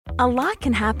A lot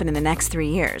can happen in the next 3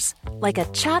 years. Like a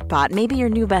chatbot may be your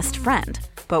new best friend.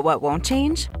 But what won't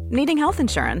change? Needing health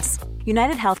insurance.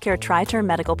 United Healthcare Tri-Term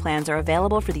Medical Plans are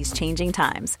available for these changing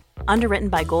times. Underwritten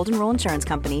by Golden Rule Insurance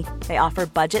Company, they offer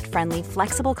budget-friendly,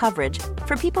 flexible coverage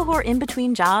for people who are in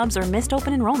between jobs or missed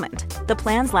open enrollment. The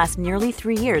plans last nearly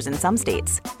 3 years in some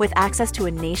states, with access to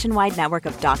a nationwide network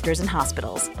of doctors and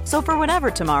hospitals. So for whatever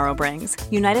tomorrow brings,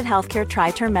 United Healthcare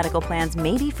Tri-Term Medical Plans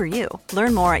may be for you.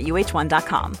 Learn more at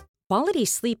uh1.com. Quality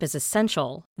sleep is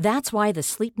essential. That's why the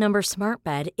Sleep Number Smart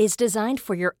Bed is designed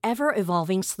for your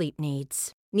ever-evolving sleep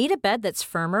needs. Need a bed that's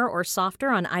firmer or softer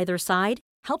on either side?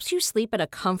 Helps you sleep at a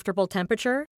comfortable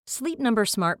temperature? Sleep Number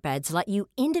Smart Beds let you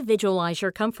individualize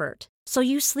your comfort, so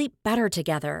you sleep better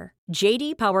together.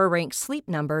 J.D. Power ranks Sleep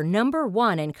Number number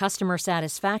 1 in customer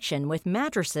satisfaction with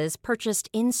mattresses purchased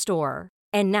in-store.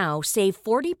 And now save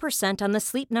 40% on the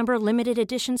Sleep Number Limited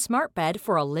Edition Smart Bed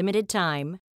for a limited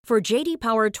time. For J.D.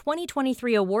 Power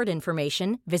 2023 award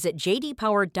information, visit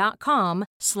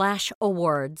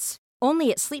jdpower.com/awards.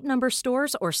 Only at Sleep Number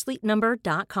stores or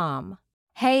sleepnumber.com.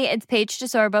 Hey, it's Paige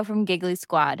DeSorbo from Giggly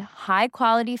Squad. High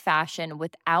quality fashion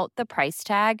without the price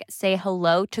tag. Say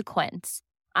hello to Quince.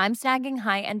 I'm snagging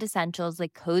high-end essentials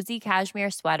like cozy cashmere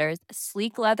sweaters,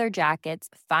 sleek leather jackets,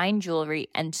 fine jewelry,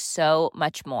 and so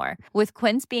much more. With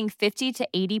Quince being 50 to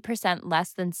 80%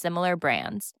 less than similar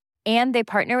brands. And they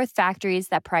partner with factories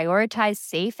that prioritize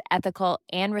safe, ethical,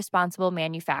 and responsible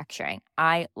manufacturing.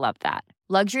 I love that.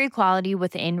 Luxury quality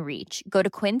within reach. Go to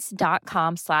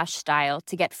quince.com/style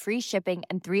to get free shipping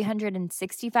and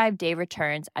 365-day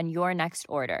returns on your next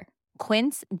order.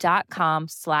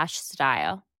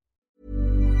 Quince.com/style.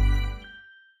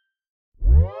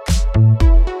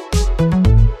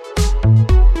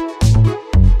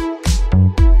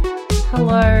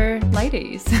 Hello,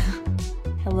 ladies.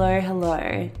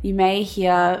 Hello. You may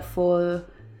hear for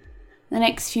the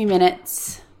next few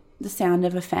minutes the sound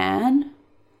of a fan.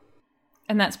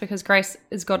 And that's because Grace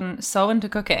has gotten so into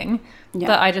cooking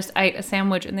that I just ate a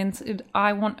sandwich and then said,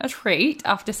 I want a treat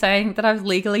after saying that I've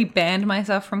legally banned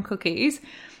myself from cookies.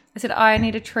 I said, I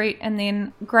need a treat. And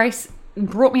then Grace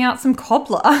brought me out some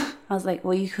cobbler. I was like,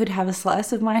 well, you could have a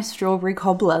slice of my strawberry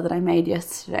cobbler that I made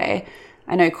yesterday.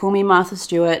 I know, call me Martha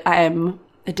Stewart. I am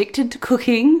addicted to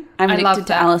cooking. I'm addicted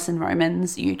to Alison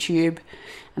Roman's YouTube.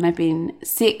 And I've been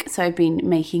sick, so I've been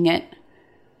making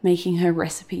her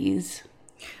recipes.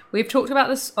 We've talked about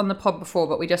this on the pod before,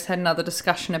 but we just had another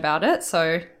discussion about it.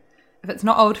 So if it's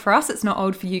not old for us, it's not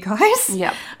old for you guys.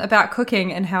 Yep. About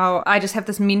cooking and how I just have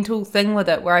this mental thing with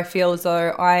it where I feel as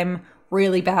though I'm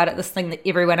really bad at this thing that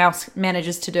everyone else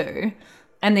manages to do.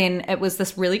 And then it was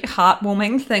this really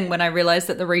heartwarming thing when I realized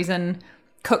that the reason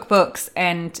cookbooks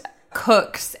and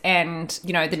cooks and,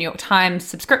 you know, the New York Times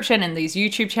subscription and these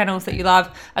YouTube channels that you love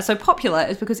are so popular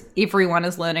is because everyone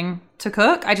is learning to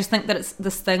cook. I just think that it's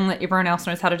this thing that everyone else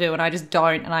knows how to do and I just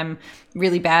don't, and I'm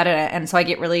really bad at it. And so I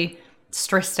get really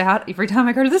stressed out every time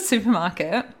I go to the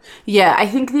supermarket. Yeah, I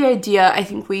think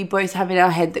we both have in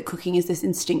our head that cooking is this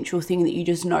instinctual thing that you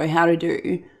just know how to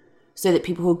do, so that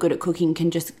people who are good at cooking can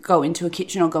just go into a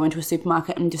kitchen or go into a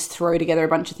supermarket and just throw together a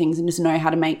bunch of things and just know how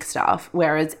to make stuff.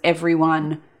 Whereas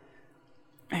everyone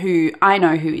who I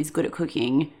know who is good at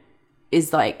cooking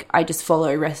is like, I just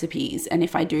follow recipes, and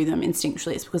if I do them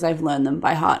instinctually, it's because I've learned them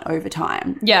by heart over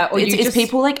time. Yeah, or it's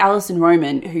people like Alison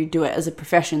Roman who do it as a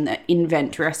profession that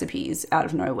invent recipes out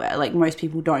of nowhere. Like, most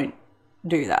people don't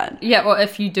do that. Yeah, well,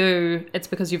 if you do, it's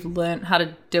because you've learned how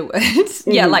to do it.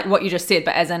 Yeah, like what you just said,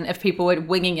 but as in if people were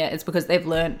winging it, it's because they've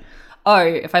learned, oh,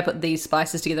 if I put these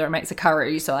spices together, it makes a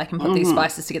curry, so I can put these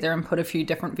spices together and put a few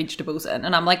different vegetables in.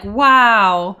 And I'm like,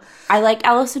 wow. I like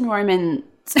Alison Roman's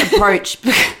approach.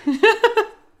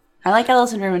 I like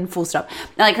Alison Roman, full stop.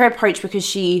 I like her approach because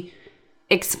she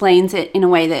explains it in a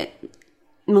way that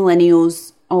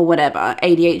millennials or whatever,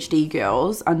 ADHD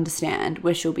girls understand,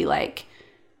 where she'll be like,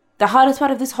 the hardest part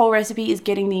of this whole recipe is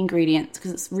getting the ingredients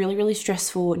because it's really, really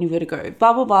stressful and you've got to go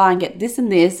blah, blah, blah and get this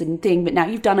and this and thing. But now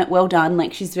you've done it, well done.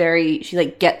 Like, she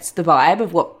like gets the vibe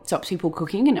of what stops people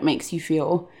cooking, and it makes you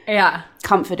feel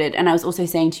comforted. And I was also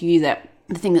saying to you that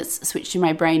the thing that's switched in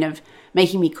my brain of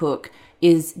making me cook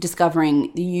is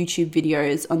discovering the YouTube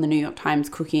videos on the New York Times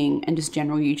cooking and just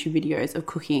general YouTube videos of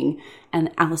cooking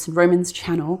and Alison Roman's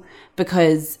channel,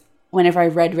 because whenever I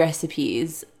read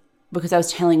recipes, because I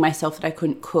was telling myself that I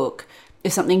couldn't cook,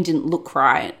 if something didn't look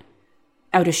right,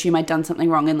 I would assume I'd done something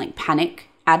wrong and like panic,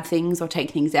 add things or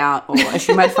take things out, or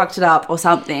assume I'd fucked it up or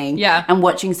something. Yeah. And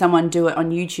watching someone do it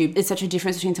on YouTube, there's such a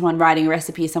difference between someone writing a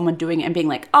recipe, someone doing it and being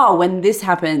like, oh, when this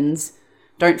happens,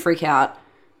 don't freak out.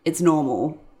 It's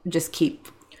normal. Just keep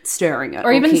stirring it.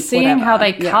 Or even seeing how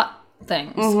they cut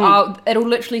things. It'll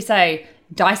literally say,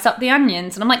 dice up the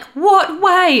onions. And I'm like, what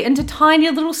way? Into tiny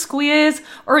little squares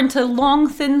or into long,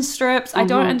 thin strips? I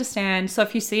don't understand. So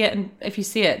if you see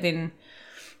it, then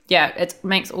yeah, it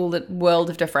makes all the world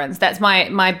of difference. That's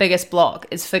my biggest block,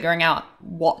 is figuring out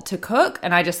what to cook.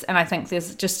 And I think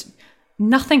there's just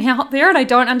nothing out there and I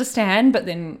don't understand. But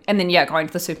then going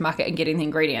to the supermarket and getting the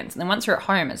ingredients. And then once you're at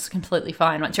home, it's completely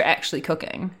fine once you're actually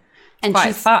cooking. And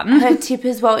quite fun. Her tip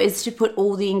as well is to put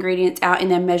all the ingredients out in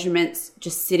their measurements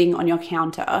just sitting on your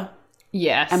counter.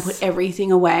 Yes. And put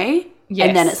everything away. Yes.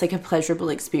 And then it's like a pleasurable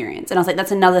experience. And I was like,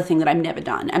 that's another thing that I've never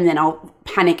done. And then I'll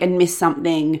panic and miss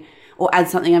something or add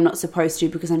something I'm not supposed to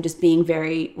because I'm just being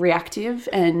very reactive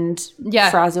and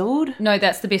frazzled. No,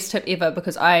 that's the best tip ever,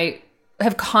 because I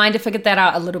have kind of figured that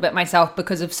out a little bit myself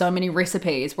because of so many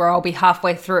recipes where I'll be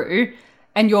halfway through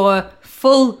and you're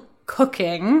full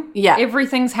cooking. Yeah.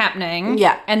 Everything's happening.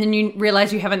 Yeah. And then you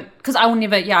realize you haven't, because I would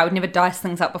never dice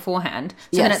things up beforehand.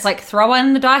 So then it's like, throw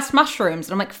in the diced mushrooms.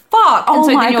 And I'm like, fuck. And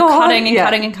so then you're cutting and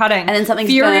cutting and cutting. And then something's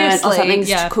burnt or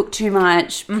something's cooked too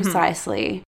much.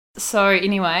 Precisely. So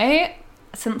anyway,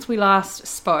 since we last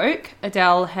spoke,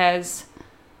 Adele has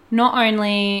not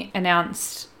only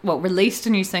released a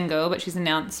new single, but she's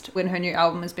announced when her new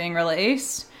album is being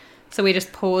released. So we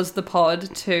just paused the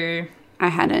pod to... I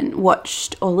hadn't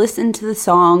watched or listened to the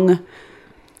song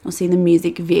or seen the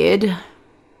music vid.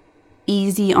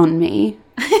 Easy on Me.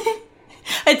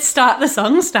 The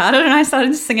song started and I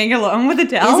started singing along with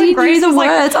Adele. Izzy knew the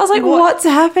words. I was like, what's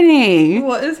happening?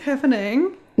 What is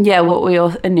happening? Yeah, what were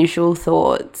your initial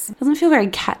thoughts? It doesn't feel very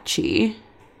catchy.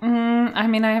 I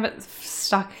mean, I have it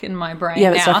stuck in my brain.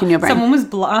 Yeah, it's stuck in your brain. Someone was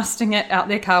blasting it out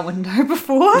their car window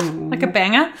before, like a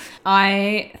banger.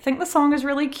 I think the song is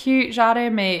really cute,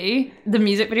 Jade Me. The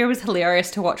music video was hilarious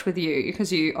to watch with you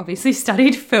because you obviously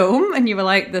studied film and you were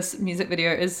like, this music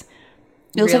video is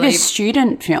It was really like a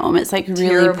student film. It's like really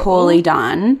terrible. poorly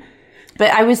done.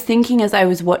 But I was thinking as I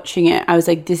was watching it, I was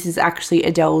like, this is actually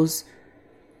Adele's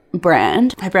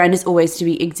brand. Her brand is always to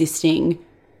be existing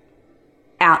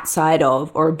outside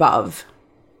of or above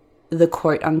the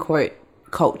quote-unquote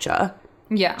culture.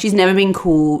 Yeah. She's never been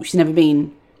cool. She's never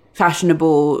been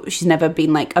fashionable. She's never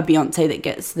been like a Beyonce that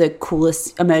gets the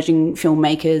coolest emerging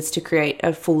filmmakers to create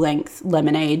a full-length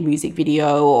Lemonade music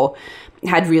video, or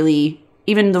had really...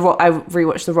 Even I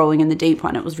rewatched the Rolling in the Deep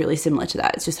one. It was really similar to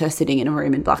that. It's just her sitting in a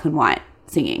room in black and white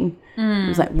singing. It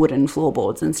was like wooden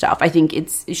floorboards and stuff. I think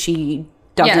she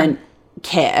doesn't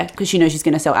care because she knows she's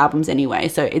going to sell albums anyway.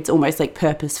 So it's almost like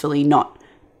purposefully not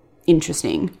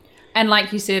interesting. And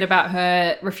like you said about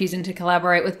her refusing to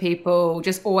collaborate with people,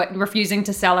 just refusing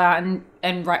to sell out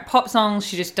and write pop songs.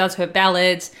 She just does her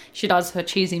ballads. She does her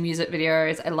cheesy music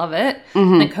videos. I love it.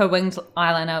 I think her winged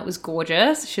eyeliner was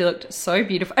gorgeous. She looked so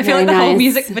beautiful. I feel like the whole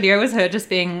music video was her just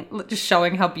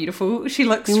showing how beautiful she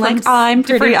looks from like, I'm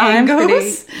pretty, I'm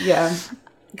pretty. Yeah.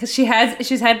 Because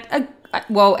she's had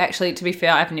actually, to be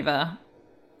fair, I've never,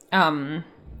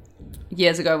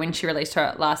 years ago when she released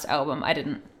her last album,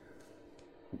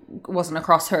 wasn't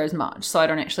across her as much, so I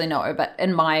don't actually know, but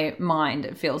in my mind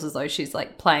it feels as though she's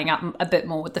like playing up a bit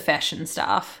more with the fashion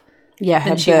stuff. Yeah,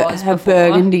 her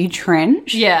burgundy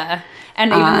trench. Yeah,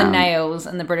 and even the nails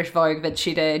and the British Vogue that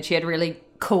she had really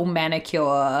cool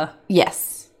manicure.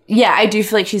 Yes. Yeah, I do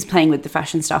feel like she's playing with the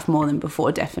fashion stuff more than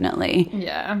before, definitely.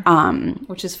 Yeah.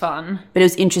 Which is fun. But it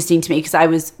was interesting to me because I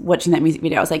was watching that music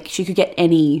video. I was like, she could get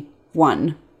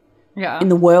anyone in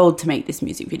the world to make this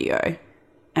music video.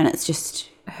 And it's just,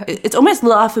 it's almost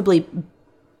laughably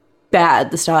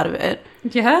bad, the start of it.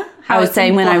 Yeah? I was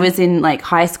saying when I was in like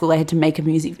high school, I had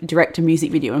to direct a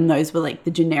music video, and those were like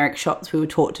the generic shots we were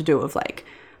taught to do of like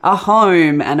a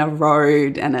home and a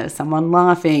road and someone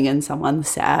laughing and someone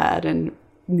sad and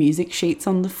music sheets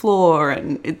on the floor,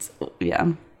 and it's,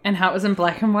 yeah. And how it was in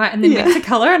black and white and then went to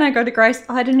colour, and I go to Grace,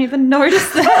 I didn't even notice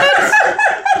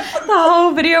that. The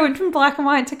whole video went from black and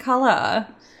white to colour.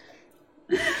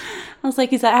 I was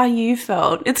like, is that how you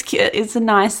felt? It's cute. It's a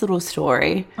nice little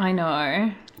story. I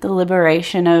know. The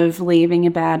liberation of leaving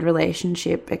a bad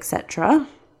relationship, etc.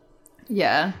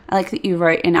 Yeah. I like that you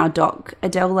wrote in our doc,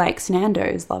 Adele likes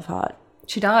Nando's, love heart.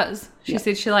 She does. She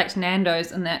said she likes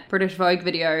Nando's in that British Vogue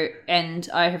video, and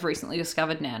I have recently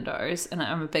discovered Nando's, and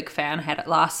I'm a big fan. I had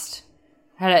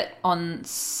it on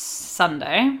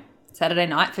Saturday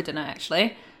night for dinner,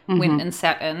 actually. Went and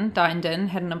sat in, dined in,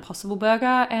 had an Impossible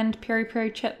Burger and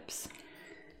peri-peri chips.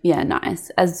 Yeah, nice.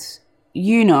 As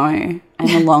you know, I'm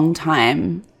a long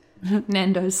time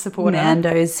Nando's supporter.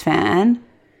 Nando's fan.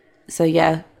 So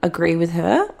yeah, agree with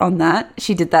her on that.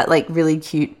 She did that like really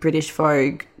cute British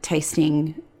Vogue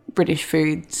tasting British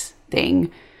foods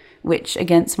thing which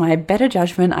against my better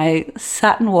judgment, I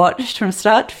sat and watched from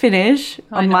start to finish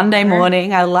on Monday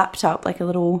morning. I lapped up like a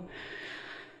little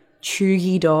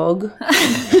chuggy dog.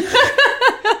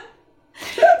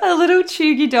 A little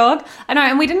chuggy dog. I know,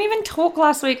 and we didn't even talk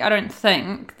last week, I don't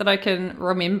think, that I can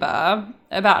remember,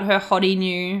 about her hottie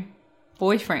new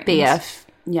boyfriend. BF.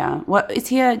 Yeah. What is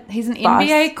he? He's an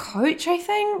NBA coach, I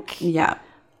think. Yeah.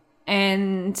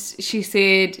 And she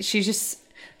said she's just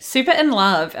super in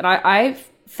love. And I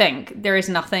think there's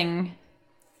nothing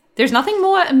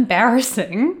more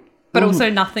embarrassing, but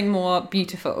also nothing more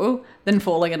beautiful than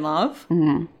falling in love.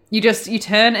 Mm. You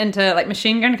turn into, like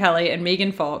Machine Gun Kelly and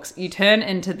Megan Fox, you turn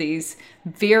into these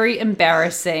very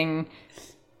embarrassing,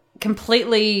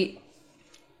 completely,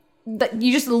 that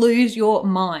you just lose your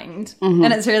mind. Mm-hmm.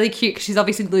 And it's really cute because she's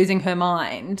obviously losing her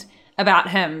mind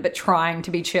about him, but trying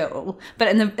to be chill. But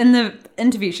in the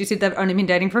interview, she said they've only been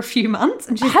dating for a few months.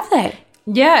 And have they?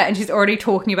 Yeah, and she's already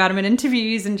talking about him in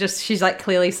interviews, and just she's like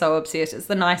clearly so obsessed. It's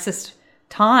the nicest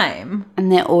time. And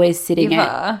they're always sitting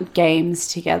at games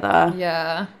together.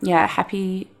 Yeah. Yeah,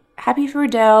 happy for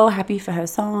Adele, happy for her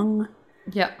song.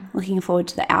 Yeah. Looking forward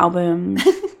to the album.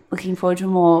 Looking forward to a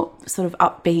more sort of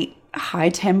upbeat,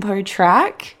 high-tempo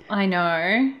track. I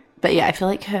know. But yeah, I feel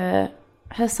like her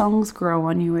songs grow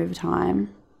on you over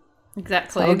time.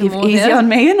 Exactly. So I'll give Easy on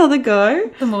Me another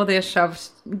go. The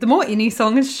more any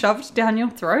song is shoved down your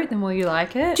throat, the more you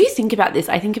like it. Do you think about this?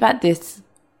 I think about this.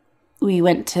 We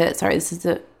went to, sorry, this is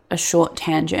a short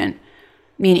tangent.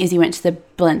 Me and Izzy went to the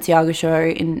Balenciaga show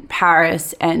in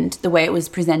Paris, and the way it was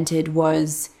presented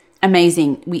was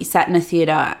amazing. We sat in a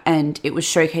theatre and it was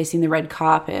showcasing the red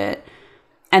carpet,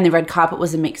 and the red carpet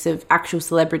was a mix of actual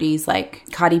celebrities like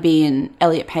Cardi B and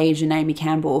Elliot Page and Naomi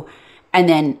Campbell, and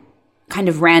then kind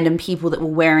of random people that were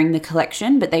wearing the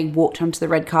collection, but they walked onto the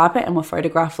red carpet and were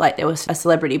photographed like they were a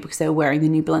celebrity because they were wearing the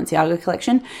new Balenciaga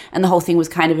collection. And the whole thing was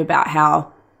kind of about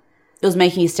how it was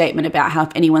making a statement about how if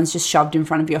anyone's just shoved in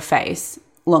front of your face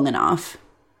long enough,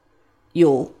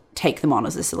 you'll take them on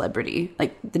as a celebrity.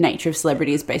 Like, the nature of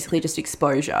celebrity is basically just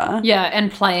exposure. Yeah,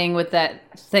 and playing with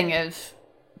that thing of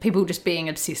people just being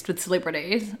obsessed with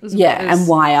celebrities. And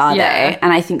why are they?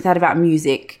 And I think that about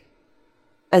music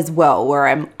as well,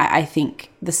 where I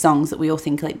think the songs that we all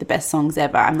think are like the best songs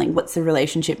ever, I'm like, what's the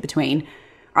relationship between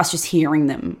us just hearing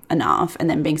them enough and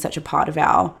then being such a part of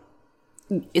our...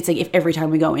 It's like if every time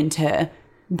we go into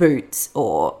Boots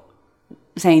or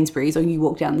Sainsbury's or you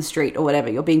walk down the street or whatever,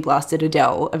 you're being blasted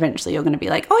Adele, eventually you're going to be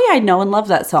like, oh yeah, I know and love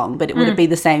that song. But it wouldn't be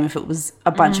the same if it was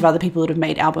a bunch of other people that have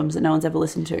made albums that no one's ever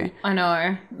listened to. I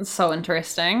know. It's so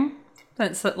interesting.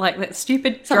 That's like that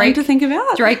stupid Something to think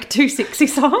about. Drake Too Sexy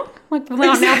song. Like,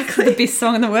 well, now it's the best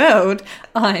song in the world.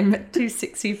 I'm too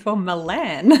sexy for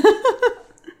Milan.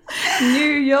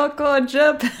 New York or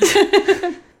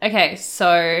Japan. Okay,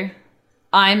 so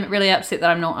I'm really upset that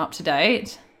I'm not up to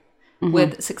date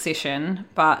with Succession,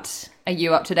 but are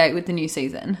you up to date with the new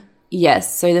season?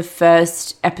 Yes. So the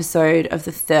first episode of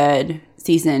the third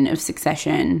season of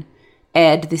Succession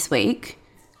aired this week,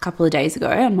 a couple of days ago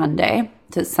on Monday.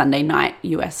 So it's Sunday night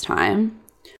US time.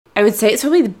 I would say it's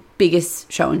probably the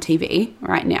biggest show on TV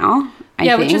right now. I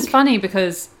think. Which is funny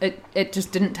because it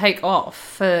just didn't take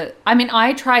off.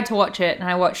 I tried to watch it and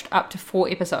I watched up to 4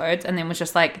 episodes and then was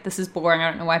just like, this is boring. I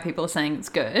don't know why people are saying it's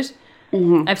good.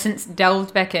 Mm-hmm. I've since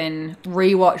delved back in,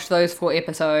 rewatched those 4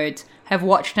 episodes, have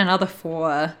watched another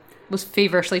 4, was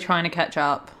feverishly trying to catch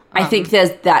up. I think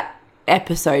there's that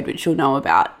episode, which you'll know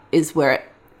about, is where it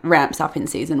ramps up in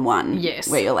season 1. Yes.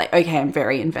 Where you're like, okay, I'm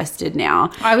very invested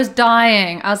now. I was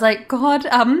dying. I was like, God.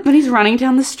 When he's running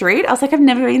down the street, I was like, I've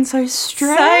never been so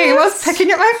stressed. Same. I was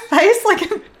picking at my face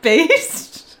like a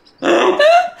beast. Gonna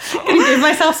give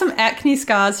myself some acne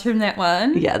scars from that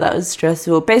one. Yeah, that was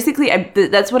stressful. Basically,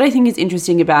 that's what I think is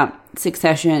interesting about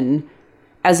Succession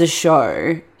as a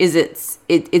show, is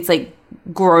it's like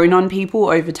grown on people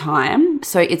over time.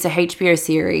 So it's a HBO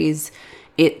series.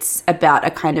 It's about a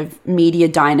kind of media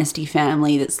dynasty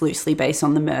family that's loosely based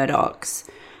on the Murdochs.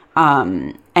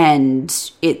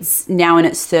 And it's now in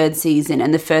its 3rd season,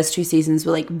 and the first 2 seasons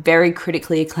were like very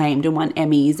critically acclaimed and won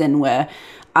Emmys and were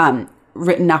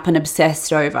written up and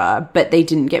obsessed over, but they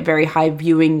didn't get very high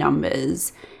viewing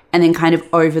numbers. And then kind of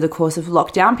over the course of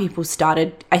lockdown, people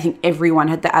started, I think everyone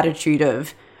had the attitude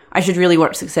of, I should really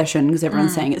watch Succession because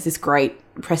everyone's saying it's this great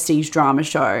prestige drama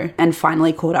show, and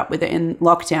finally caught up with it in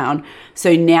lockdown.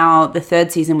 So now the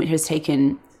 3rd season, which has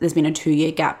taken, there's been a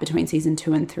 2-year gap between season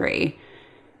 2 and 3.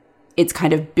 It's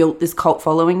kind of built this cult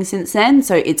following since then.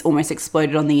 So it's almost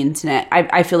exploded on the internet.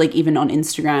 I feel like even on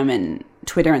Instagram and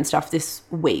Twitter and stuff this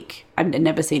week, I've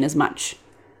never seen as much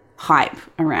hype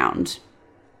around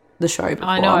the show before.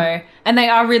 I know. And they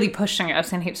are really pushing it. I've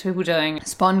seen heaps of people doing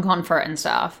SponCon for it and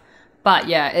stuff. But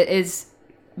yeah, it is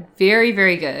very,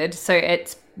 very good. So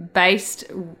it's based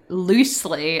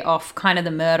loosely off kind of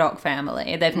the Murdoch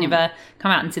family. They've never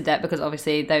come out and said that because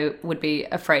obviously they would be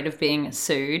afraid of being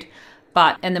sued.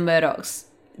 But in the Murdochs,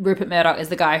 Rupert Murdoch is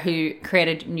the guy who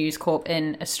created News Corp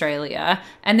in Australia.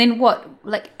 And then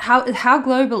how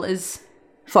global is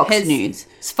Fox News?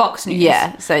 It's Fox News.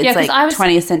 Yeah, so it's 'cause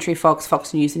 20th Century Fox,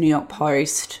 Fox News, the New York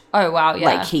Post. Oh, wow, yeah.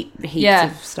 Like heaps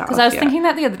of stuff. Because I was thinking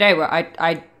that the other day where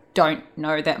I don't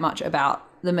know that much about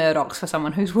the Murdochs for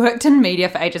someone who's worked in media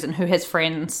for ages and who has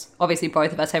friends. Obviously,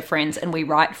 both of us have friends and we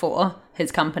write for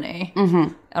his company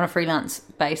on a freelance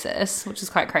basis, which is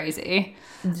quite crazy.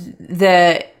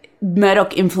 The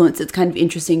Murdoch influence, it's kind of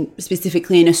interesting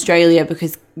specifically in Australia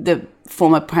because the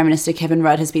former Prime Minister Kevin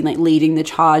Rudd has been like leading the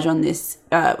charge on this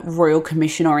Royal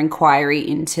Commission or inquiry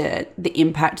into the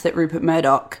impact that Rupert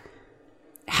Murdoch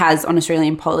has on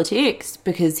Australian politics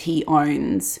because he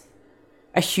owns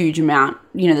a huge amount,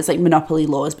 there's like monopoly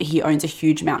laws, but he owns a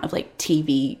huge amount of like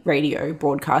TV, radio,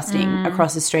 broadcasting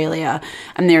across Australia.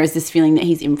 And there is this feeling that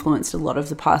he's influenced a lot of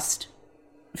the past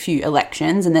few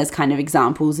elections. And there's kind of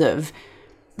examples of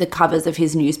the covers of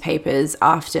his newspapers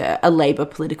after a Labor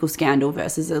political scandal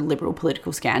versus a Liberal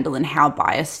political scandal and how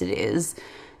biased it is.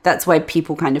 That's why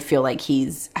people kind of feel like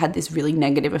he's had this really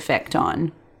negative effect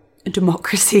on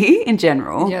democracy in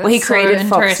general. Yeah, well, he so created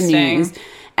Fox interesting. News,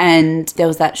 and there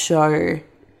was that show,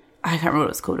 I can't remember what it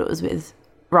was called. It was with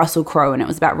Russell Crowe, and it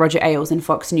was about Roger Ailes and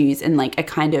Fox News, and like a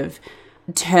kind of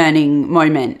turning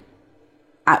moment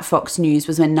at Fox News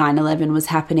was when 9/11 was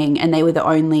happening, and they were the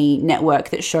only network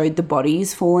that showed the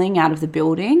bodies falling out of the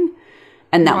building,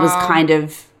 and that was kind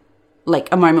of like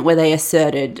a moment where they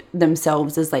asserted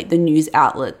themselves as like the news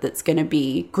outlet that's going to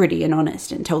be gritty and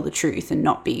honest and tell the truth and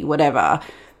not be whatever.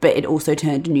 But it also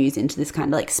turned news into this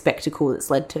kind of like spectacle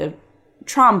that's led to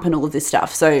Trump and all of this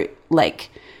stuff. So like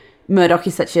Murdoch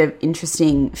is such an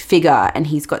interesting figure, and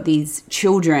he's got these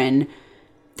children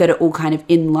that are all kind of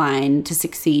in line to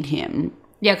succeed him.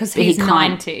 Yeah, because But he's he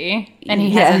can't- 90 and he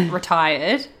hasn't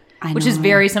retired, which is know.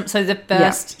 very simple. So the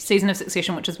first season of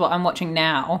Succession, which is what I'm watching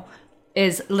now,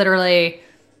 is literally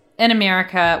in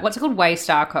America, what's it called?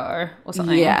 Waystarco or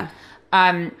something. Yeah.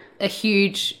 A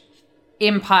huge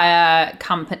empire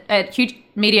company, a huge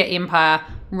media empire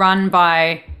run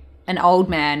by an old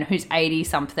man who's 80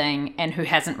 something and who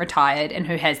hasn't retired and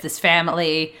who has this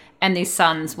family and these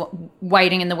sons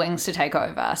waiting in the wings to take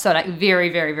over. So like very,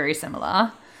 very, very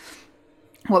similar.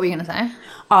 What were you going to say?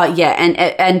 Oh, yeah,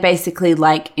 and basically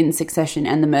like in Succession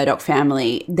and the Murdoch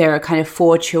family, there are kind of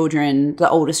 4 children. The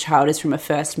oldest child is from a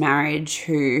first marriage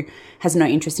who has no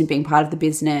interest in being part of the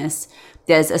business.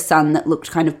 There's a son that looked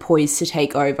kind of poised to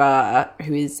take over,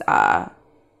 who is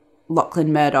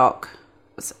Lachlan Murdoch,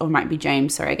 or it might be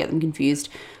James, sorry, I get them confused,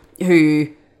 who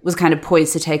was kind of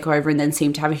poised to take over and then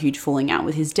seemed to have a huge falling out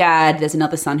with his dad. There's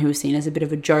another son who was seen as a bit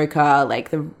of a joker, like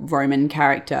the Roman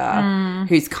character,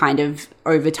 who's kind of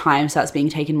over time starts being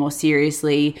taken more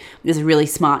seriously. There's a really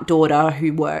smart daughter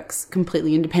who works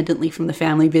completely independently from the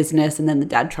family business, and then the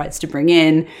dad tries to bring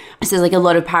in. So there's like a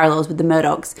lot of parallels with the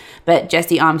Murdochs. But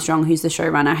Jesse Armstrong, who's the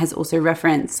showrunner, has also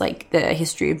referenced like the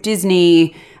history of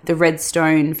Disney, the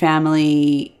Redstone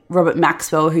family, Robert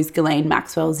Maxwell, who's Ghislaine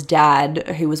Maxwell's dad,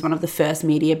 who was one of the first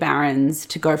media barons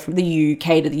to go from the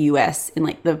UK to the US in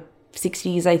like the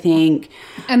 60s, I think.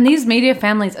 And these media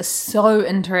families are so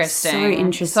interesting. So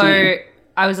interesting. So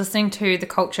I was listening to The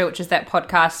Culture, which is that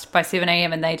podcast by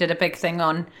 7am, and they did a big thing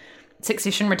on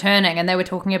Succession returning, and they were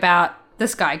talking about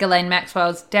this guy, Ghislaine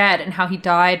Maxwell's dad, and how he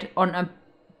died on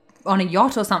a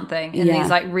yacht or something in these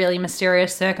like really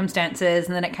mysterious circumstances,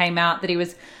 and then it came out that he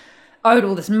was owed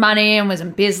all this money and was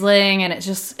embezzling, and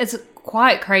it's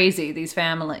quite crazy, these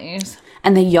families.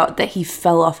 And the yacht that he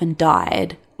fell off and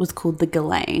died was called the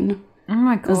Ghislaine. Oh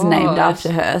my god. It was named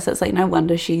after her, so it's like no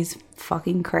wonder she's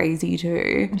fucking crazy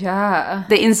too. Yeah.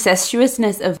 The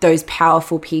incestuousness of those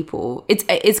powerful people,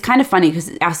 it's kind of funny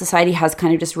because our society has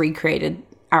kind of just recreated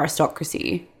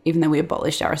aristocracy. Even though we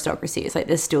abolished aristocracy, it's like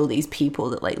there's still these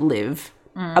people that like live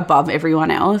above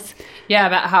everyone else. Yeah,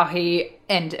 about how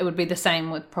and it would be the same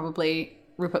with probably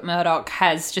Rupert Murdoch,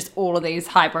 has just all of these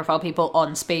high-profile people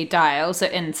on speed dial. So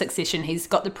in Succession, he's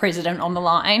got the president on the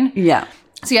line. Yeah.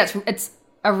 So yeah, it's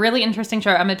a really interesting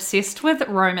show. I'm obsessed with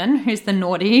Roman, who's the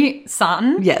naughty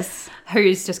son. Yes.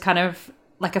 Who's just kind of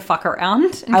like a fuck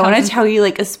around. I want to tell you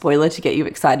like a spoiler to get you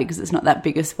excited because it's not that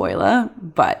big a spoiler,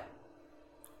 but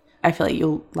I feel like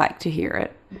you'll like to hear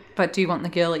it. But do you want the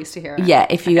girlies to hear it? Yeah,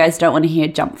 if you guys don't want to hear,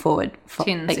 jump forward for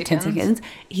 10 like 10 seconds. seconds.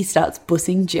 He starts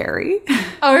bussing Jerry.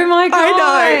 Oh my God. I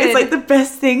know. It's like the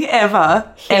best thing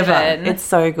ever. Ever. Heaven. It's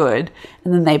so good.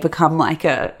 And then they become like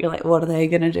you're like, what are they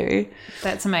going to do?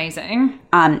 That's amazing.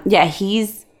 Yeah,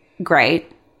 he's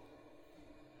great.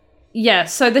 Yeah,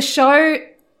 so the show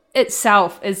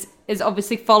itself is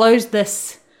obviously follows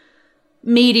this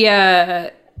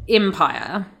media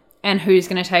empire and who's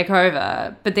going to take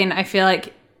over. But then I feel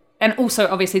like, and also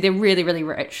obviously they're really, really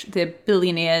rich. They're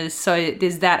billionaires. So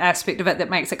there's that aspect of it that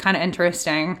makes it kind of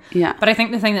interesting. Yeah. But I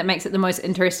think the thing that makes it the most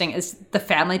interesting is the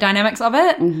family dynamics of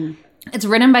it. Mm-hmm. It's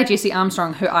written by Jesse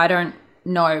Armstrong, who I don't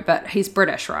know, but he's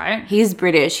British, right? He's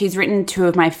British. He's written two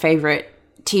of my favorite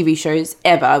TV shows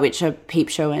ever, which are Peep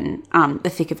Show and The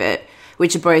Thick of It,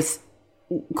 which are both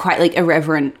quite like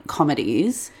irreverent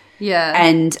comedies. Yeah.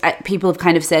 And people have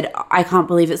kind of said, I can't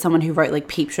believe that someone who wrote like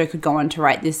Peep Show could go on to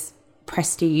write this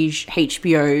prestige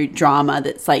HBO drama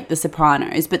that's like The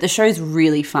Sopranos. But the show's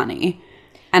really funny.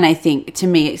 And I think, to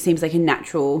me, it seems like a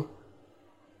natural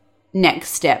next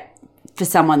step for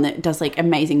someone that does like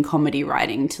amazing comedy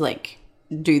writing to like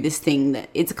do this thing that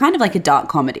it's kind of like a dark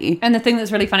comedy. And the thing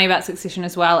that's really funny about Succession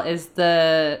as well is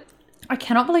I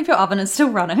cannot believe your oven is still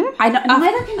running. I know,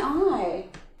 neither can I.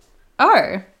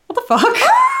 Oh, what the fuck?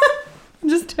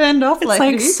 Just turned off, It's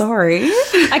ladies. like, sorry.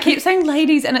 I keep saying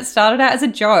ladies, and it started out as a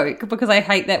joke because I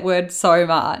hate that word so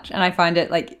much, and I find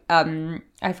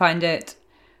it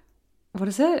what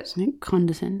is it?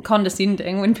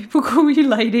 Condescending when people call you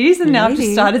ladies, and now I've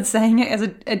just started saying it as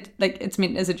it's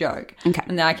meant as a joke. Okay.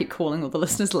 And now I keep calling all the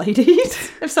listeners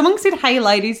ladies. If someone said, "Hey,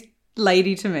 ladies,"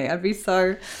 lady to me, I'd be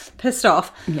so pissed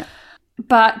off. Yeah.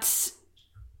 But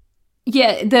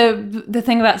yeah, the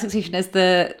thing about Succession is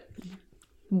the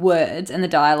words and the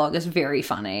dialogue is very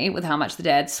funny with how much the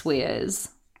dad swears,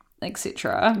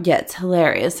 etc. Yeah, it's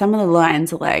hilarious. Some of the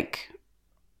lines are like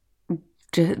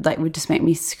would just make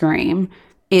me scream.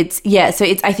 I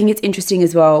think it's interesting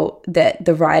as well that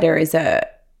the writer is a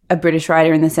British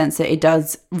writer in the sense that it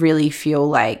does really feel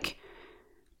like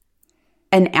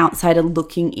an outsider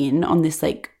looking in on this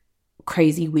like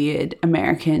crazy weird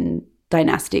American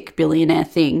dynastic billionaire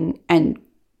thing and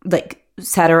like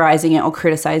satirizing it or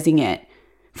criticizing it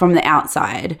from the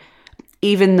outside,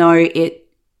 even though it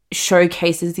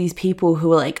showcases these people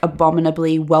who are like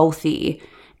abominably wealthy.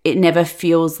 It never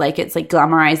feels like it's like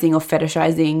glamorizing or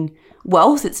fetishizing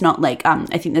wealth. It's not like, I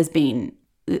think this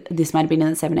might have been in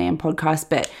the 7am podcast,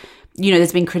 but, you know,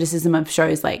 there's been criticism of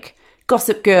shows like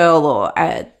Gossip Girl or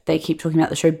they keep talking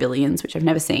about the show Billions, which I've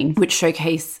never seen, which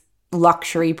showcase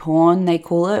luxury porn, they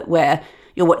call it, where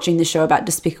you're watching the show about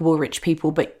despicable rich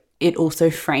people, but it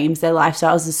also frames their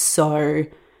lifestyles as so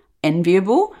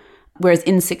enviable. Whereas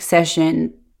in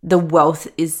Succession, the wealth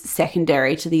is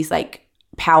secondary to these like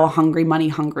power hungry, money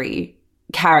hungry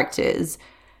characters.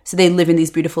 So they live in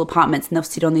these beautiful apartments and they'll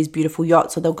sit on these beautiful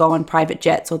yachts or they'll go on private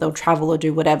jets or they'll travel or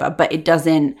do whatever. But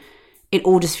it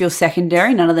all just feels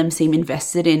secondary. None of them seem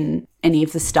invested in any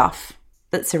of the stuff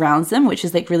that surrounds them, which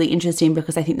is like really interesting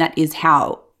because I think that is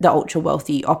how the ultra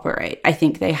wealthy operate. I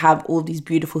think they have all these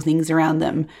beautiful things around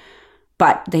them,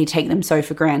 but they take them so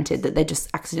for granted that they're just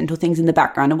accidental things in the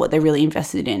background, and what they're really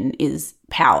invested in is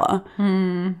power.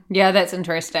 Yeah, that's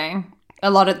interesting.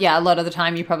 A lot of the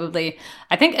time you probably,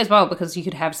 I think as well, because you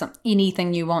could have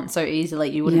anything you want so easily,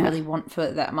 you wouldn't really want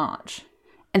for that much.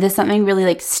 And there's something really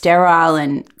like sterile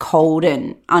and cold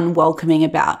and unwelcoming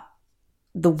about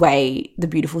the way the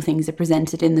beautiful things are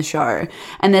presented in the show.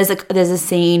 And there's a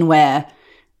scene where,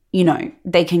 you know,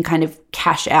 they can kind of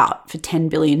cash out for $10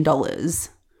 billion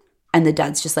and the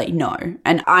dad's just like, no.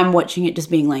 And I'm watching it just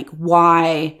being like,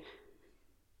 why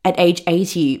at age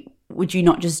 80 would you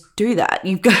not just do that?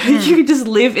 You could just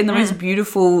live in the most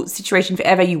beautiful situation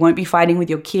forever. You won't be fighting with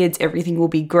your kids. Everything will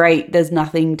be great. There's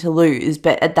nothing to lose.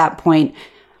 But at that point,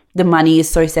 the money is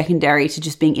so secondary to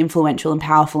just being influential and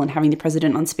powerful and having the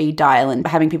president on speed dial and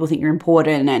having people think you're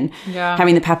important and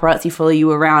having the paparazzi follow you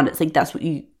around. It's like that's what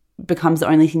becomes the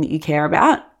only thing that you care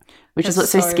about, which is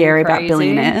what's so scary about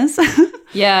billionaires.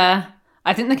 Yeah.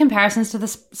 I think the comparisons to The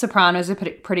Sopranos are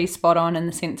pretty spot on in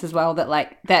the sense as well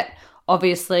that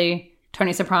obviously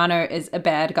Tony Soprano is a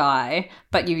bad guy,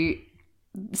 but you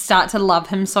start to love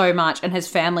him so much and his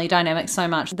family dynamics so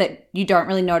much that you don't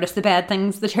really notice the bad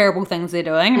things, the terrible things they're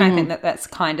doing. And I think that's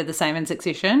kind of the same in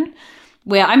Succession,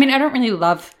 where, I mean, I don't really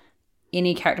love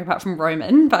any character apart from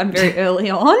Roman, but I'm very early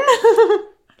on.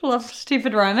 I love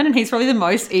stupid Roman, and he's probably the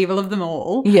most evil of them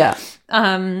all. Yeah.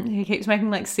 He keeps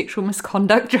making like sexual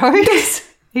misconduct jokes.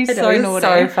 He's so naughty.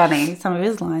 So funny. Some of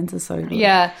his lines are so good.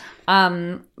 Yeah.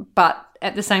 But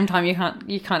at the same time,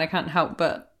 you kind of can't help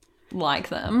but like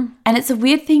them. And it's a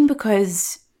weird thing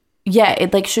because, yeah,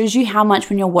 it like shows you how much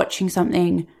when you're watching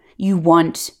something you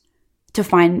want to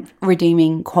find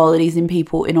redeeming qualities in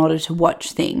people in order to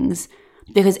watch things,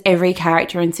 because every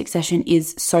character in Succession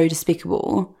is so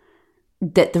despicable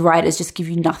that the writers just give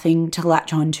you nothing to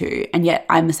latch onto. And yet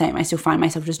I'm the same. I still find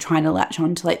myself just trying to latch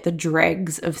on to like the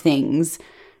dregs of things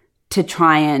to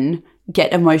try and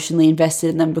get emotionally invested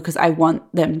in them because I want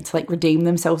them to like redeem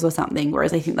themselves or something.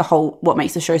 Whereas I think what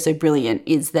makes the show so brilliant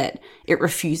is that it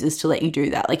refuses to let you do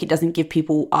that. Like it doesn't give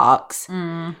people arcs,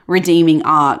 redeeming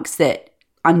arcs that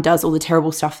undoes all the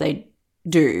terrible stuff they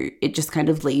do. It just kind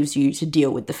of leaves you to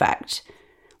deal with the fact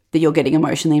that you're getting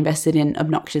emotionally invested in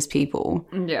obnoxious people.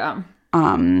 Yeah.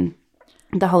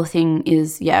 The whole thing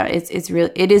is, yeah, it is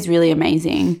really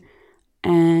amazing,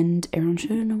 and everyone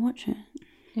should watch it.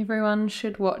 Everyone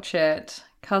should watch it.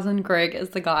 Cousin Greg is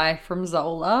the guy from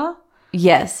Zola.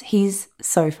 Yes, he's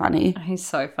so funny. He's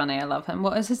so funny. I love him.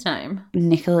 What is his name?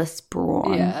 Nicholas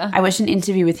Braun. Yeah. I watched an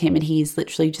interview with him and he's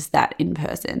literally just that in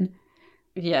person.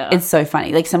 Yeah. It's so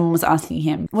funny. Like someone was asking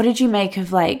him, what did you make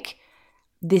of like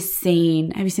this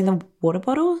scene? Have you seen the water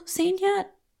bottle scene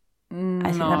yet? I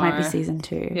think that might be season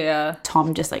 2. Yeah.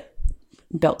 Tom just like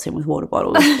belts him with water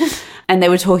bottles. And they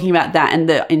were talking about that, and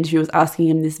the interviewer was asking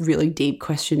him this really deep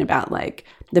question about like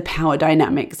the power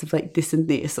dynamics of like this and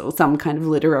this, or some kind of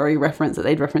literary reference that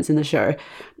they'd reference in the show.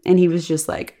 And he was just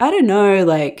like, I don't know,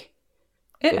 like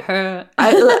it hurt.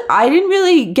 I didn't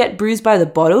really get bruised by the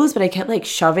bottles, but I kept like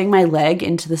shoving my leg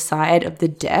into the side of the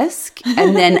desk.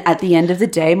 And then at the end of the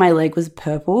day, my leg was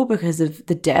purple because of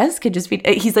the desk. He's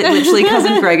like literally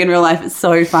Cousin Greg in real life. It's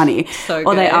so funny. So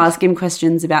or good. they ask him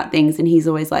questions about things and he's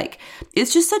always like,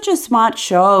 it's just such a smart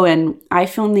show. And I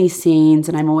film these scenes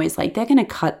and I'm always like, they're going to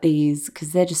cut these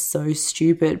because they're just so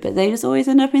stupid, but they just always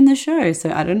end up in the show. So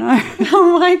I don't know.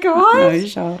 Oh my God. No,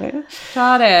 Charlotte.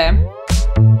 Charlotte.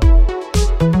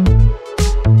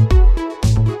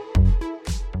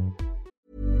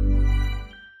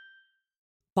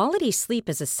 Quality sleep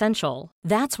is essential.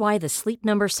 That's why the Sleep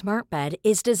Number Smart Bed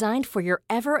is designed for your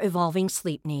ever-evolving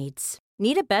sleep needs.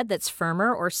 Need a bed that's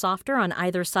firmer or softer on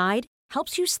either side?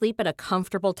 Helps you sleep at a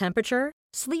comfortable temperature?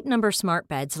 Sleep Number Smart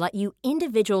Beds let you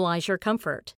individualize your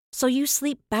comfort, so you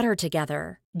sleep better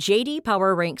together. JD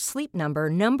Power ranks Sleep Number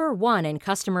number 1 in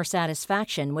customer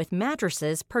satisfaction with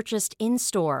mattresses purchased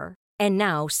in-store. And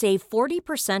now save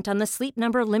 40% on the Sleep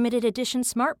Number Limited Edition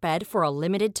Smart Bed for a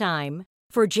limited time.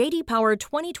 For JD Power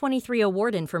 2023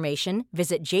 award information,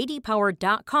 visit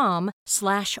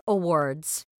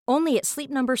jdpower.com/awards. Only at Sleep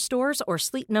Number stores or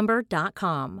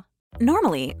sleepnumber.com.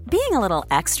 Normally, being a little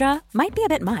extra might be a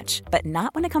bit much, but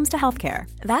not when it comes to healthcare.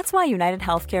 That's why United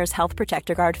Healthcare's Health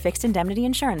Protector Guard fixed indemnity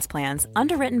insurance plans,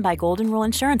 underwritten by Golden Rule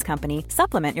Insurance Company,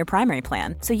 supplement your primary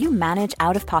plan so you manage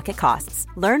out-of-pocket costs.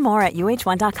 Learn more at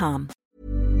uh1.com.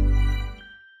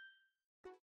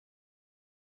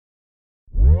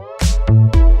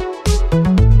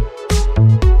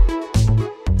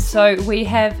 So we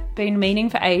have been meaning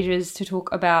for ages to talk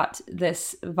about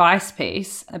this Vice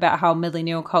piece about how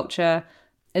millennial culture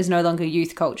is no longer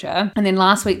youth culture. And then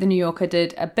last week, The New Yorker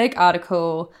did a big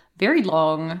article, very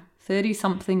long,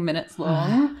 30-something minutes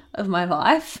long of my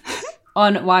life,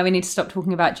 on why we need to stop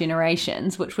talking about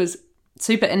generations, which was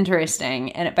super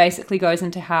interesting. And it basically goes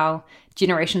into how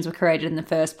generations were created in the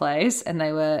first place, and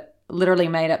they were literally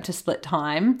made up to split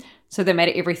time. So they made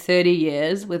it every 30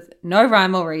 years with no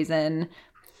rhyme or reason.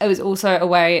 It was also a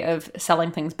way of selling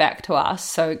things back to us,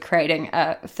 so creating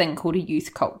a thing called a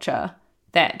youth culture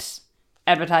that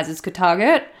advertisers could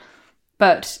target.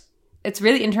 But it's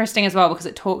really interesting as well because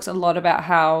it talks a lot about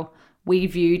how we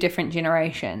view different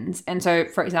generations. And so,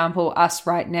 for example, us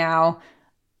right now,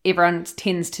 everyone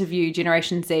tends to view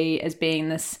Generation Z as being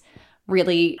this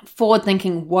really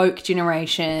forward-thinking, woke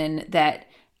generation that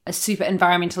are super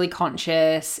environmentally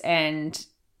conscious and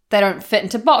they don't fit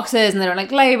into boxes and they don't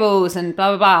like labels and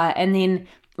blah, blah, blah. And then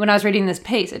when I was reading this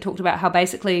piece, it talked about how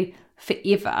basically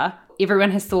forever,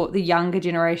 everyone has thought the younger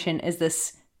generation is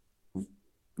this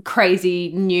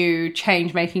crazy, new,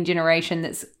 change-making generation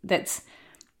that's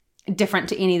different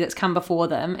to any that's come before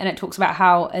them. And it talks about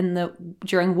how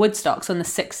during Woodstock, so in the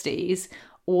 60s,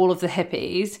 all of the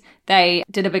hippies, they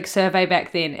did a big survey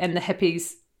back then, and the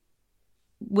hippies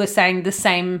were saying the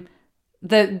same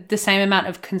amount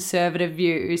of conservative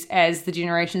views as the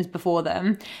generations before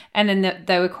them. And then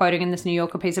they were quoting in this New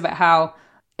Yorker piece about how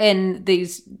in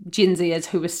these Gen Zers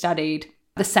who were studied,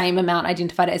 the same amount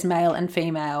identified as male and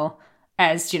female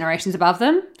as generations above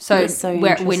them. So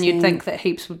when you'd think that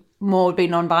heaps more would be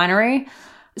non-binary.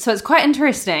 So it's quite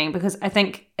interesting because I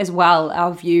think as well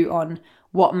our view on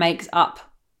what makes up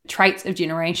traits of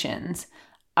generations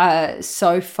are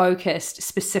so focused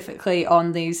specifically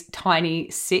on these tiny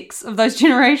sects of those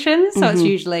generations. So it's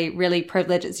usually really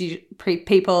privileged. It's usually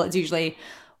people. It's usually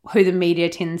who the media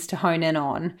tends to hone in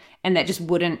on, and that just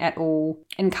wouldn't at all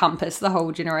encompass the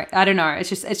whole generation. I don't know. It's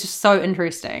just so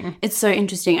interesting. It's so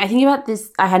interesting. I think about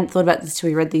this. I hadn't thought about this till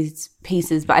we read these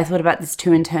pieces, but I thought about this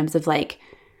too in terms of like,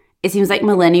 it seems like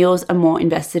millennials are more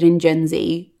invested in Gen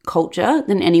Z culture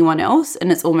than anyone else,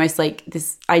 and it's almost like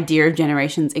this idea of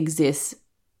generations exists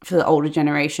for the older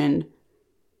generation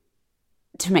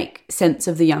to make sense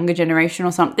of the younger generation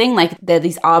or something. Like they're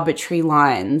these arbitrary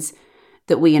lines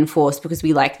that we enforce because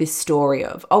we like this story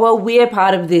of, oh, well, we're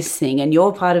part of this thing and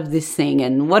you're part of this thing,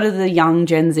 and what are the young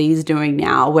Gen Zs doing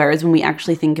now? Whereas when we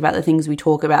actually think about the things we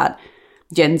talk about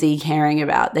Gen Z caring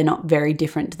about, they're not very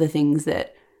different to the things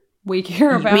that we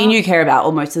care about. Me and you care about,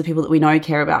 or most of the people that we know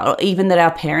care about, or even that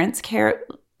our parents care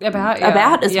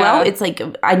about as well. It's like,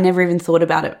 I never even thought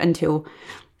about it until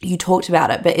you talked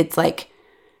about it, but it's like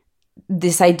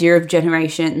this idea of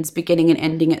generations beginning and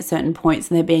ending at certain points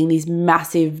and there being these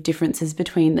massive differences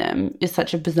between them is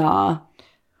such a bizarre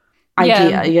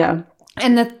idea. Yeah.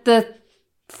 And the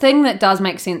thing that does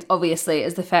make sense, obviously,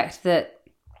 is the fact that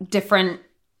different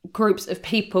groups of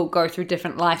people go through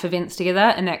different life events together,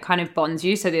 and that kind of bonds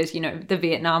you. So there's, the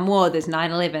Vietnam War, there's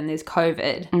 9/11, there's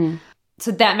COVID.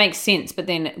 So that makes sense. But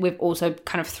then we've also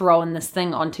kind of thrown this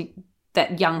thing onto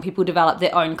that young people develop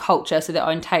their own culture, so their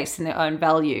own tastes and their own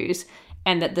values,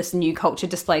 and that this new culture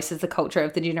displaces the culture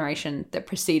of the generation that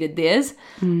preceded theirs.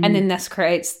 And then this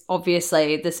creates,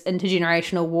 obviously, this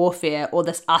intergenerational warfare, or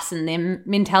this us and them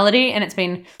mentality, and it's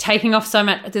been taking off so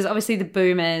much. There's obviously the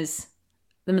boomers,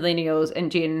 the millennials, and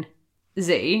Gen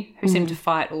Z, who seem to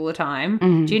fight all the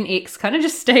time. Gen X kind of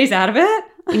just stays out of it.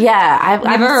 Yeah,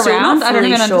 I'm never still around. not I don't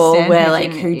even sure understand where,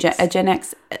 who like, Gen Gen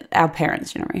X, our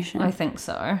parents' generation. I think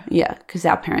so. Yeah, because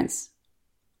our parents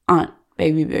aren't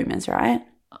baby boomers, right?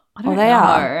 I don't know.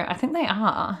 Are. I think they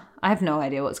are. I have no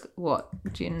idea what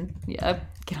Gen. Yeah,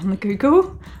 get on the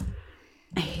Google.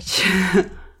 Age.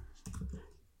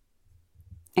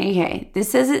 Okay,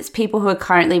 this says it's people who are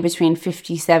currently between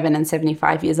 57 and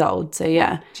 75 years old. So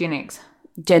yeah, Gen X,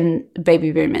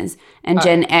 baby boomers, and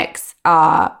Gen X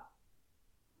are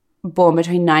born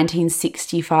between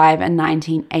 1965 and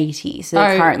 1980. So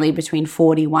they're currently between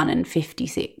 41 and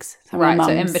 56. So right, so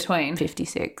in between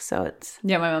 56. So it's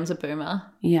my mum's a boomer.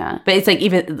 Yeah, but it's like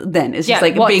even then it's just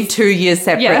like a big 2 years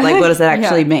separate. Yeah. Like, what does that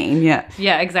actually mean?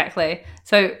 Yeah, exactly.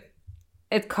 So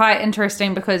it's quite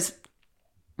interesting because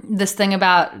this thing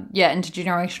about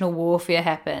intergenerational warfare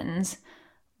happens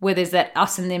where there's that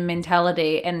us and them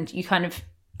mentality, and you kind of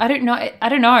I don't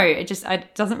know.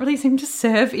 It doesn't really seem to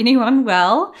serve anyone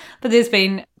well. But there's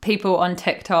been people on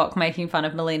TikTok making fun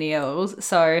of millennials.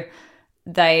 So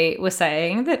they were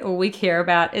saying that all we care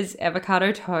about is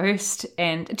avocado toast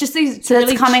and just these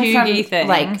really chuggy things.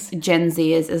 Like Gen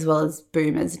Zers as well as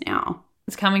boomers now.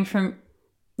 It's coming from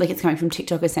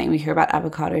TikTokers saying we hear about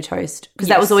avocado toast. Because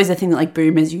that was always the thing that like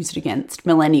boomers used against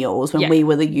millennials when we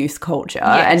were the youth culture.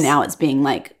 Yes. And now it's being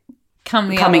like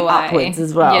coming upwards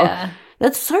as well. Yeah.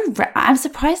 That's so I'm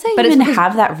surprised they even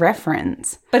have that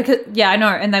reference. But I know.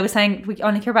 And they were saying we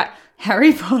only care about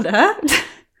Harry Potter.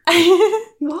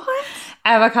 What?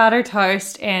 Avocado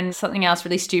toast and something else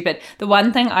really stupid. The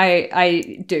one thing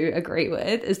I do agree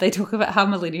with is they talk about how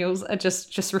millennials are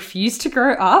just refuse to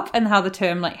grow up, and how the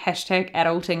term like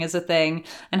 #adulting is a thing,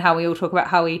 and how we all talk about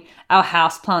how our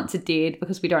house plants are dead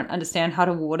because we don't understand how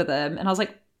to water them. And I was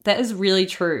like, that is really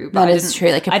true. But that is true.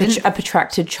 Like a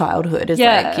protracted childhood is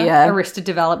arrested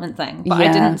development thing. But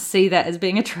I didn't see that as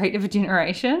being a trait of a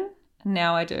generation.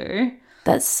 Now I do.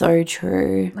 That's so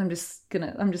true. I'm just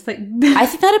like I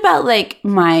think that about like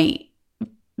my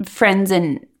friends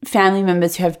and family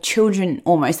members who have children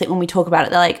almost. Like when we talk about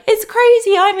it, they're like, it's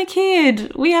crazy, I'm a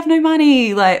kid. We have no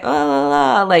money. Like,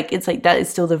 like it's like that is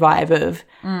still the vibe of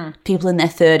people in their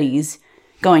 30s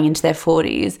going into their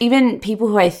 40s. Even people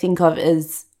who I think of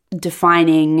as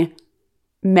defining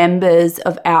members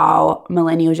of our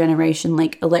millennial generation,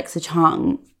 like Alexa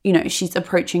Chung, she's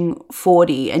approaching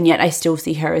 40, and yet I still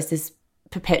see her as this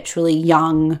perpetually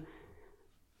young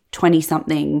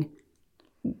 20-something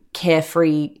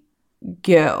carefree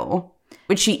girl,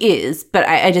 which she is. But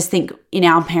I just think in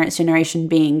our parents' generation,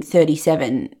 being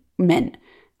 37 meant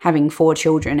having 4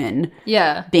 children and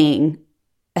being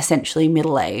essentially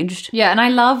middle-aged. Yeah, and I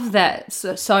love that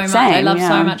so much. I love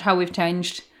so much how we've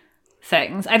changed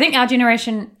things. I think our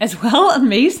generation as well, and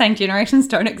me saying generations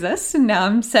don't exist, and now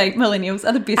I'm saying millennials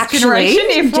are the best generation,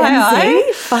 FYI. Gen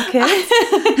Z? Fuck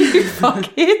it. You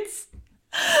fuckheads.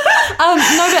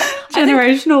 But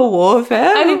Generational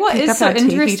warfare. I think what Pick is up so our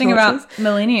TV interesting torches. about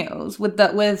millennials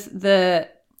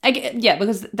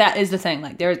because that is the thing.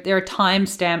 Like there are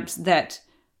timestamps that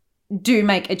do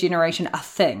make a generation a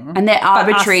thing, And they're But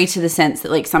arbitrary us- to the sense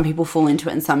that like some people fall into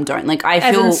it and some don't. Like I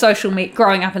as feel in social media,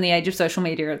 growing up in the age of social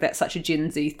media, that's such a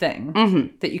Gen Z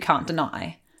thing that you can't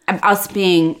deny. us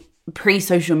being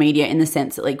pre-social media in the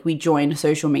sense that like we joined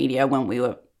social media when we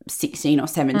were 16 or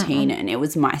 17 and it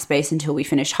was MySpace until we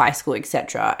finished high school,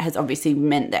 etc., has obviously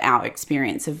meant that our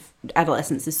experience of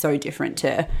adolescence is so different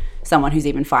to someone who's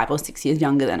even 5 or 6 years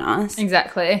younger than us.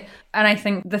 Exactly. And I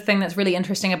think the thing that's really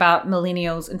interesting about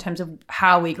millennials in terms of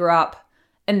how we grew up,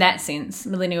 in that sense,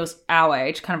 millennials our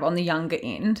age, kind of on the younger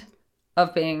end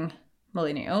of being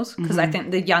millennials, because I think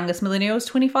the youngest millennial is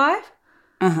 25.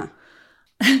 Uh-huh.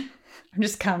 I'm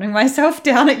just counting myself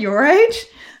down at your age.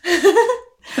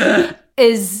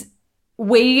 Is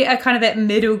we are kind of that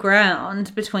middle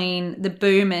ground between the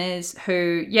boomers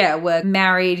who, were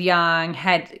married young,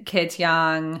 had kids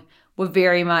young, were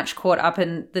very much caught up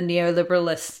in the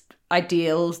neoliberalist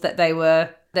ideals that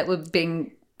were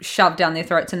being shoved down their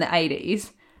throats in the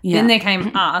 80s. Yeah. Then there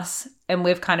came us, and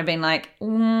we've kind of been like,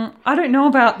 I don't know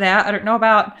about that. I don't know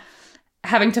about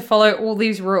having to follow all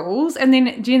these rules. And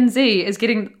then Gen Z is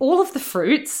getting all of the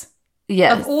fruits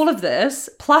Yes. of all of this,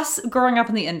 plus growing up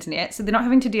on the internet. So they're not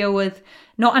having to deal with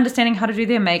not understanding how to do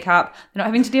their makeup. They're not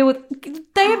having to deal with,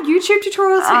 they have YouTube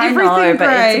tutorials for everything, I know, but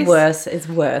Grace. it's worse. It's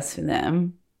worse for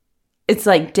them. It's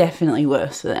like definitely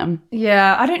worse for them.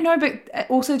 Yeah, I don't know, but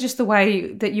also just the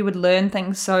way that you would learn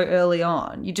things so early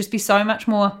on. You'd just be so much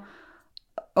more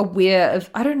aware of,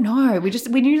 I don't know,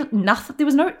 we knew nothing. There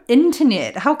was no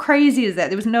internet. How crazy is that?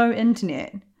 There was no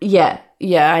internet. Yeah,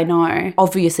 I know.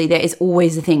 Obviously, there is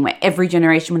always a thing where every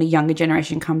generation, when a younger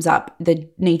generation comes up, the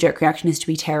knee-jerk reaction is to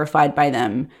be terrified by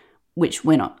them, which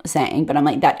we're not saying, but I'm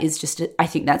like, that is just, I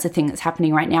think that's a thing that's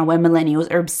happening right now where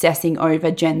millennials are obsessing over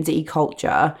Gen Z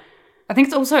culture. I think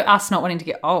it's also us not wanting to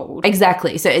get old.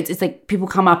 Exactly. So it's like people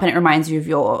come up and it reminds you of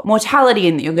your mortality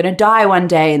and that you're going to die one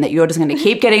day and that you're just going to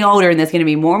keep getting older and there's going to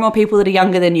be more and more people that are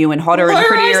younger than you and hotter and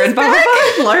prettier and blah, blah,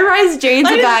 blah. Low-rise jeans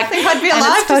are back. think I'd be And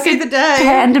alive it's to see fucking the day.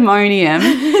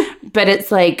 Pandemonium. But it's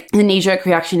like the knee-jerk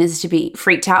reaction is to be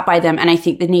freaked out by them. And I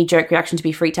think the knee-jerk reaction to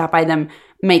be freaked out by them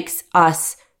makes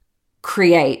us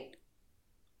create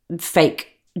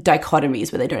fake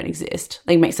dichotomies where they don't exist.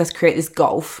 Like makes us create this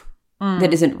gulf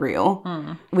that isn't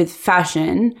real. With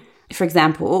fashion, for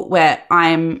example, where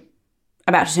I'm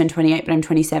about to turn 28, but I'm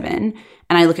 27,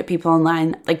 and I look at people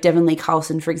online, like Devon Lee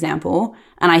Carlson, for example,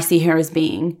 and I see her as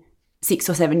being 6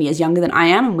 or 7 years younger than I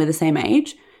am, and we're the same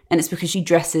age, and it's because she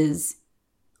dresses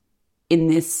in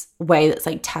this way that's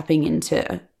like tapping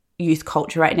into youth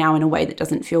culture right now in a way that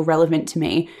doesn't feel relevant to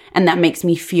me, and that makes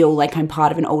me feel like I'm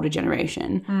part of an older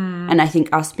generation. And I think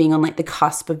us being on like the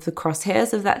cusp of the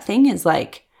crosshairs of that thing is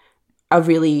like a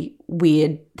really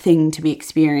weird thing to be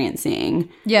experiencing.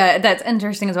 Yeah, that's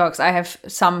interesting as well because I have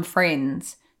some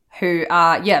friends who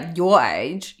are, your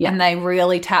age and they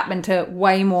really tap into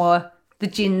way more the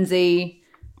Gen Z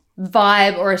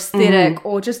vibe or aesthetic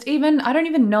or just even, I don't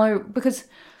even know, because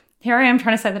here I am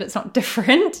trying to say that it's not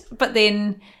different, but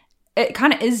then it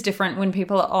kind of is different when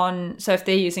people are on, so if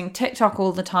they're using TikTok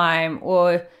all the time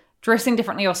or dressing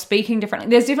differently or speaking differently,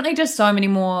 there's definitely just so many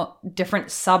more different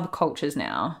subcultures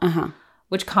now.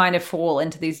 Which kind of fall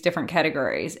into these different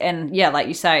categories. And yeah, like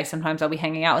you say, sometimes I'll be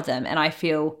hanging out with them and I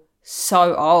feel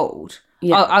so old.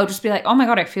 Yeah. I'll just be like, oh my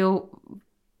God, I feel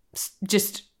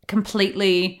just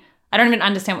completely, I don't even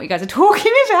understand what you guys are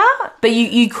talking about. But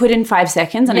you could in 5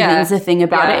 seconds. And I think that's the thing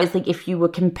about Yeah. it is like if you were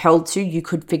compelled to, you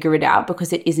could figure it out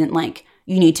because it isn't like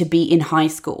you need to be in high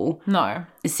school No.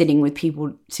 sitting with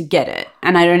people to get it.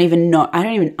 And I don't even know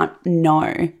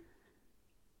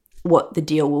what the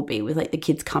deal will be with like the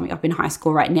kids coming up in high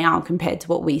school right now compared to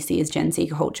what we see as Gen Z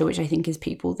culture, which I think is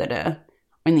people that are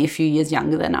only a few years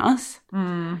younger than us.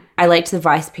 I liked the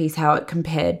Vice piece how it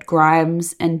compared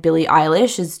Grimes and Billie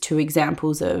Eilish as two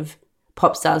examples of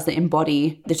pop stars that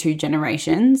embody the two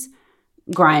generations.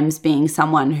 Grimes being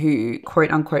someone who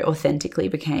quote unquote authentically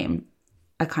became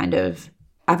a kind of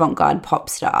avant-garde pop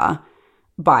star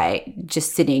by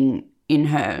just sitting in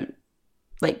her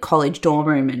like college dorm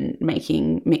room and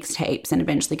making mixtapes and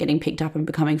eventually getting picked up and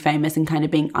becoming famous and kind of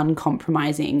being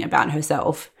uncompromising about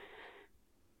herself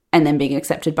and then being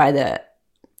accepted by the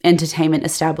entertainment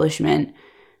establishment.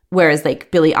 Whereas like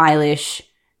Billie Eilish,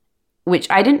 which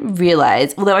I didn't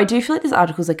realize, although I do feel like this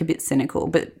article is like a bit cynical,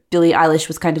 but Billie Eilish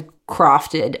was kind of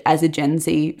crafted as a Gen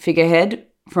Z figurehead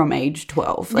from age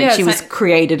 12. Like she was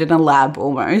created in a lab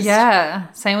almost.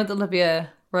 Yeah. Same with Olivia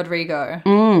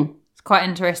Rodrigo. It's quite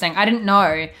interesting. I didn't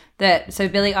know that. So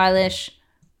Billie Eilish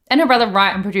and her brother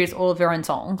write and produce all of their own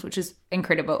songs, which is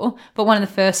incredible. But one of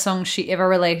the first songs she ever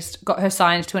released got her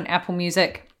signed to an Apple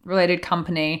Music related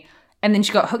company. And then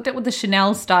she got hooked up with the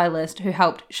Chanel stylist who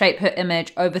helped shape her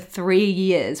image over 3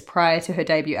 years prior to her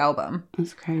debut album.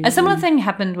 That's crazy. A similar thing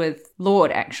happened with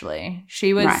Lorde, actually.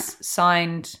 She was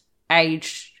signed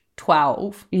age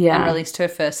 12 and released her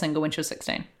first single when she was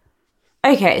 16.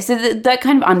 Okay, so that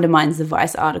kind of undermines the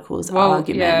Vice article's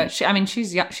argument. Yeah,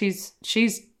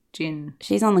 she's Gen.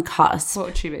 She's on the cusp. What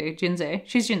would she be? Gen Z?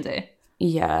 She's Gen Z.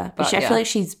 Yeah, but I feel like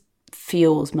she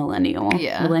feels millennial.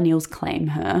 Yeah. Millennials claim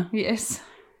her. Yes.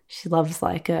 She loves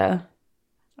like a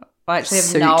I actually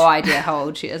have no idea how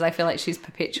old she is. I feel like she's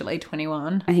perpetually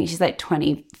 21. I think she's like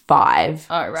 25.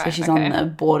 Oh, right. So she's on the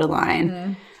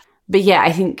borderline. But yeah,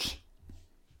 I think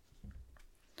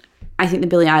the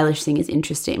Billie Eilish thing is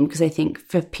interesting because I think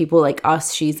for people like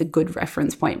us, she's a good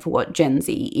reference point for what Gen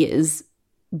Z is.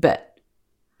 But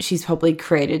she's probably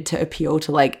created to appeal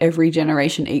to like every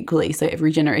generation equally. So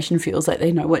every generation feels like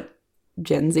they know what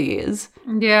Gen Z is.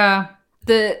 Yeah.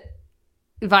 The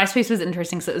Vice piece was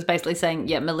interesting, so it was basically saying,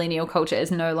 millennial culture is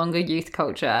no longer youth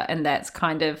culture, and that's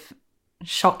kind of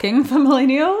shocking for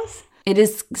millennials. It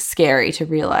is scary to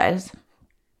realise.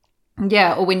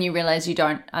 Yeah, or when you realise you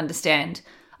don't understand.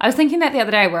 I was thinking that the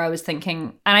other day where I was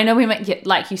thinking, and I know we make,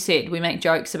 like you said, we make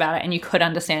jokes about it, and you could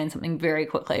understand something very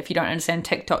quickly. If you don't understand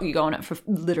TikTok, you go on it for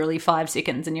literally 5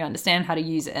 seconds and you understand how to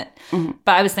use it. Mm-hmm.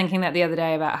 But I was thinking that the other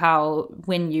day about how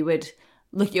when you would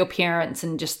look at your parents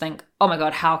and just think, oh my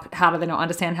God, how do they not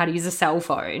understand how to use a cell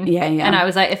phone? Yeah. And I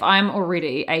was like, if I'm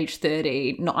already age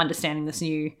 30 not understanding this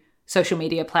new social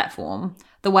media platform,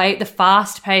 the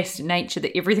fast-paced nature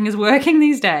that everything is working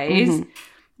these days, I'm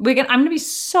going to be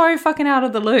so fucking out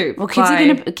of the loop. Well,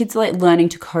 kids are like learning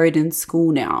to code in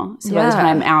school now. So by the time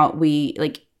I'm out,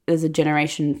 there's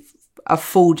a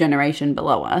full generation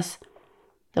below us.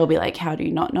 They'll be like, how do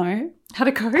you not know? How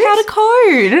to code? How to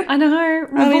code. I know.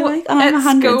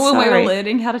 At school when we were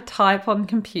learning how to type on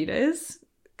computers,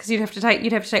 because you'd have to take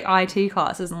IT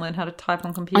classes and learn how to type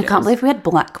on computers. I can't believe we had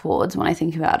blackboards when I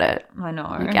think about it. I know.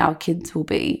 Like our kids will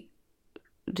be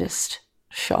just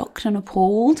shocked and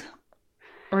appalled.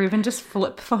 Or even just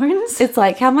flip phones. It's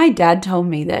like how my dad told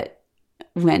me that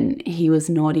when he was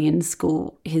naughty in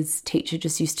school, his teacher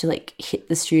just used to like hit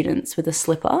the students with a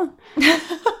slipper.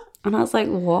 And I was like,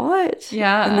 what?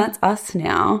 Yeah. And that's us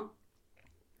now.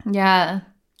 Yeah.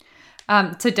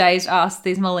 Today's asked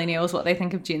these millennials what they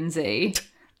think of Gen Z,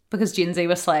 because Gen Z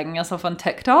was slagging us off on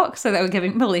TikTok, so they were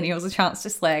giving millennials a chance to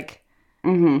slag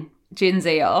Gen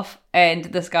Z off. And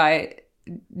this guy,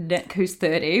 Nick, who's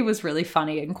 30, was really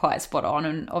funny and quite spot on.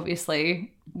 And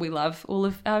obviously we love all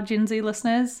of our Gen Z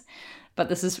listeners. But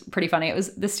this is pretty funny. It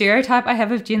was, the stereotype I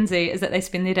have of Gen Z is that they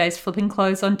spend their days flipping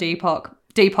clothes on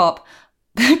Depop.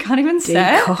 I can't even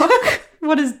say it.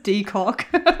 What is decock?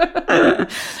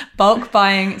 Bulk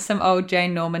buying some old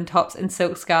Jane Norman tops and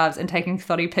silk scarves and taking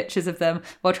thotty pictures of them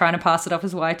while trying to pass it off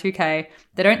as Y2K.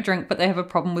 They don't drink, but they have a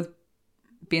problem with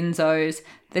benzos.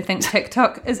 They think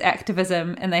TikTok is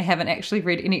activism and they haven't actually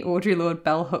read any Audre Lorde,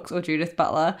 Bell Hooks or Judith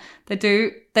Butler.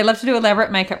 They love to do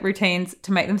elaborate makeup routines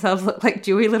to make themselves look like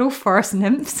dewy little forest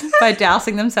nymphs by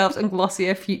dousing themselves in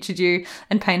glossier Future Dew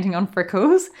and painting on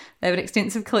freckles. They have an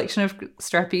extensive collection of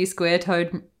strappy,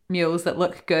 square-toed mules that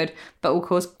look good but will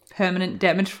cause permanent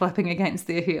damage flapping against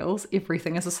their heels.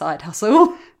 Everything is a side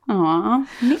hustle. Aw,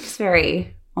 Nick's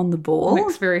very on the ball.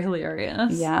 Nick's very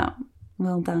hilarious. Yeah.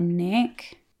 Well done,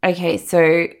 Nick. Okay,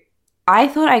 so I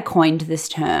thought I coined this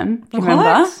term. Do you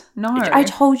remember? No. I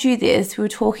told you this. We were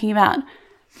talking about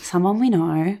someone we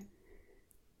know,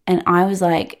 and I was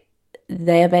like,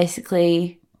 they are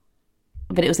basically,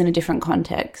 but it was in a different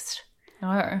context.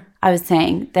 No. I was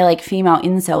saying they're like female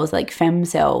incels, like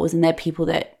femcells, and they're people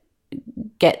that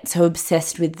get so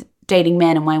obsessed with dating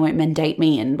men and why won't men date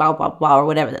me and blah, blah, blah, or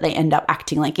whatever, that they end up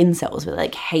acting like incels, where they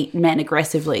like hate men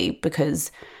aggressively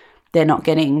because they're not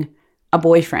getting a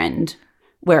boyfriend,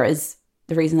 whereas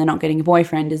the reason they're not getting a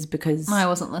boyfriend is because... I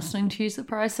wasn't listening to you.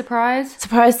 Surprise, surprise.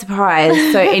 Surprise,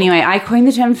 surprise. So anyway, I coined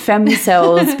the term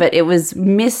femcells, but it was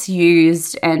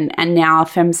misused, and now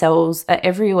femcells are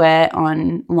everywhere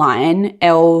online.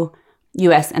 Elle,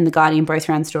 US, and The Guardian both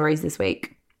ran stories this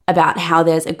week about how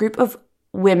there's a group of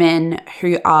women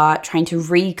who are trying to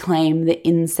reclaim the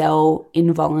incel,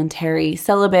 involuntary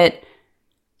celibate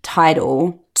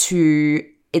title to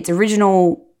its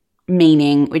original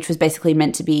meaning, which was basically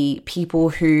meant to be people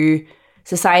who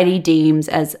society deems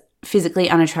as physically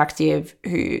unattractive,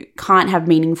 who can't have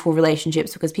meaningful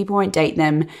relationships because people won't date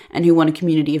them, and who want a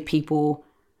community of people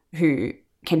who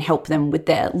can help them with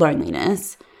their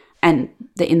loneliness. and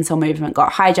the incel movement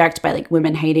got hijacked by like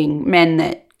women hating men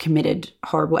that committed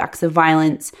horrible acts of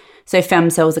violence. So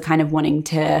femcels are kind of wanting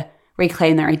to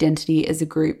reclaim their identity as a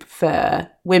group for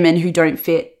women who don't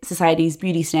fit society's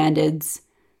beauty standards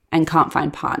and can't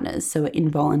find partners, so are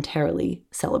involuntarily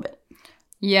celibate.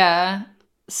 Yeah.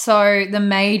 So the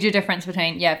major difference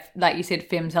between, like you said,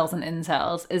 femcels and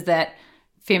incels is that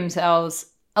femcels,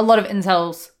 a lot of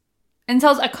incels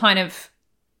are kind of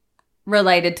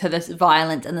related to this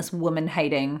violence and this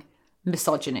woman-hating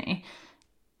misogyny.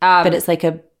 But it's like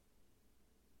a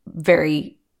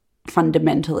very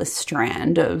fundamentalist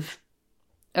strand of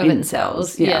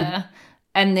incels. Yeah.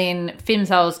 And then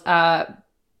femcels are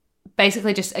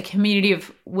basically just a community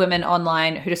of women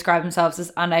online who describe themselves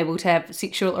as unable to have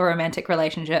sexual or romantic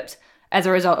relationships as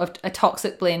a result of a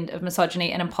toxic blend of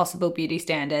misogyny and impossible beauty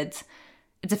standards.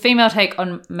 It's a female take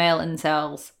on male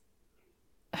incels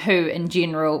who, in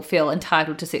general, feel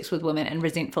entitled to sex with women and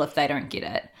resentful if they don't get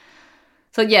it.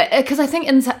 So, yeah, because I think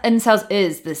incels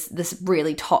is this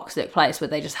really toxic place where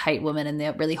they just hate women and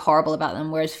they're really horrible about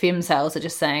them, whereas femcels are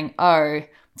just saying, oh,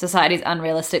 society's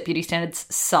unrealistic beauty standards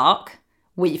suck.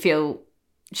 We feel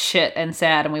shit and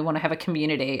sad and we want to have a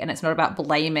community, and it's not about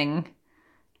blaming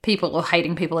people or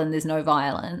hating people and there's no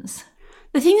violence.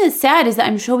 The thing that's sad is that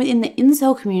I'm sure within the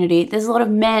incel community, there's a lot of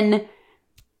men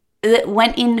that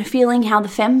went in feeling how the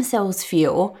femcels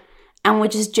feel and were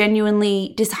just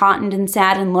genuinely disheartened and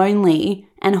sad and lonely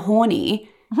and horny.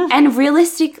 And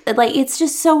realistic, like, it's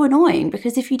just so annoying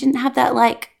because if you didn't have that,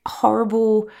 like,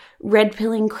 horrible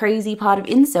red-pilling crazy part of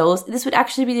incels, this would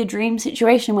actually be the dream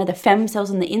situation where the femcels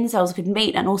and the incels could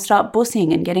meet and all start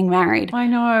bussing and getting married. I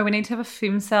know. We need to have a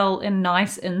femcel and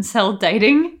nice incel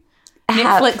dating.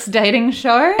 Netflix dating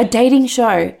show. A dating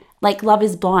show, like Love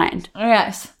is Blind.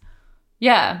 Yes.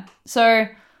 Yeah. So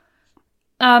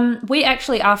we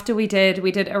actually, after we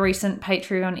did a recent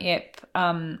Patreon ep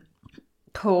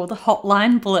called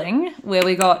Hotline Bling, where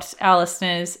we got our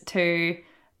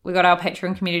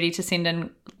Patreon community to send in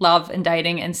love and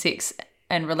dating and sex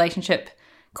and relationship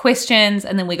questions,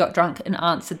 and then we got drunk and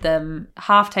answered them,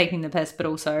 half taking the piss, but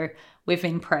also we've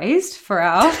been praised for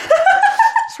our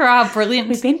for our brilliant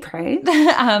We've been praised.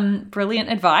 Brilliant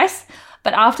advice.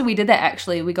 But after we did that,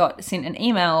 actually, we got sent an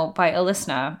email by a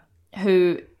listener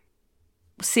who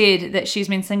said that she's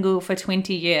been single for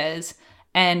 20 years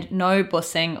and no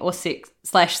bussing or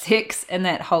sex in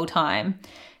that whole time.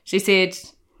 She said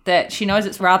that she knows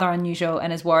it's rather unusual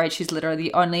and is worried she's literally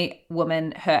the only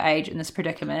woman her age in this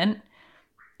predicament.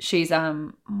 She's,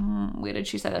 where did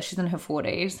she say that? She's in her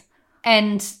 40s.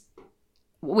 And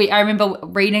I remember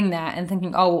reading that and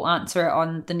thinking, oh, we'll answer it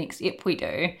on the next ep we do.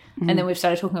 Mm-hmm. And then we've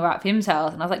started talking about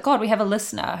femcels. And I was like, God, we have a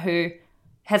listener who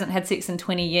hasn't had sex in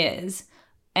 20 years.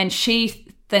 And she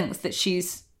thinks that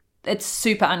it's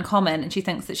super uncommon, and she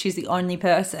thinks that she's the only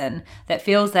person that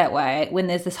feels that way when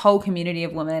there's this whole community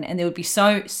of women, and there would be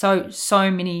so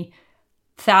many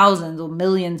thousands or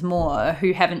millions more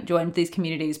who haven't joined these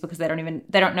communities because they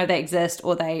don't know they exist,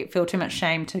 or they feel too much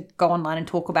shame to go online and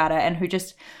talk about it, and who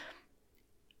just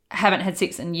haven't had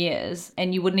sex in years.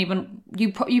 And you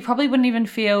probably wouldn't even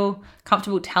feel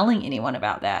comfortable telling anyone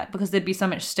about that because there'd be so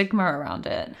much stigma around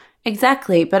it.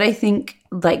 Exactly. But I think,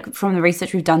 like, from the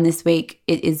research we've done this week,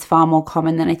 it is far more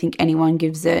common than I think anyone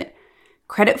gives it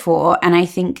credit for. And I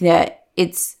think that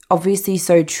it's obviously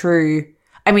so true.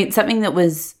 I mean, something that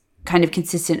was kind of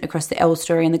consistent across the Elle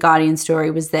story and the Guardian story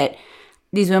was that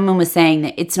these women were saying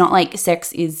that it's not like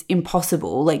sex is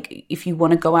impossible. Like, if you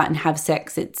want to go out and have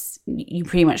sex, you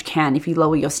pretty much can if you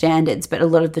lower your standards. But a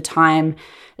lot of the time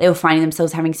they were finding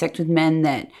themselves having sex with men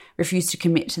that refused to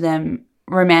commit to them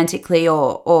romantically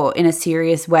or in a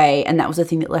serious way, and that was the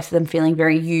thing that left them feeling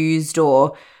very used.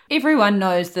 Or everyone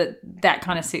knows that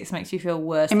kind of sex makes you feel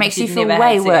worse. It makes you feel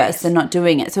way worse than not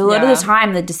doing it. So a lot of the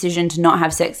time the decision to not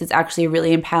have sex is actually a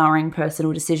really empowering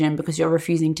personal decision because you're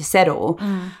refusing to settle.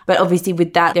 But obviously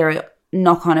with that there are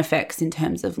knock-on effects in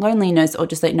terms of loneliness or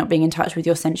just like not being in touch with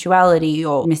your sensuality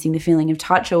or missing the feeling of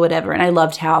touch or whatever. And I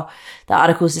loved how the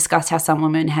articles discussed how some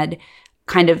women had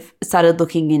kind of started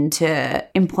looking into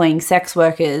employing sex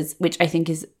workers, which I think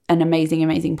is an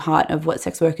amazing part of what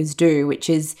sex workers do, which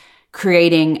is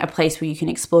creating a place where you can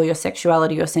explore your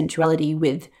sexuality or sensuality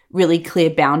with really clear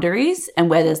boundaries and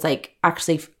where there's like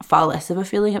actually far less of a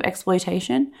feeling of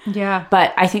exploitation. Yeah.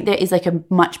 But I think there is like a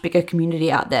much bigger community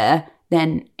out there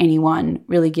than anyone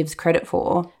really gives credit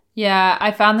for. Yeah,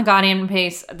 I found the Guardian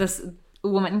piece, this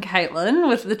woman, Caitlin,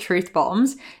 with the truth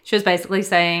bombs. She was basically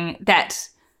saying that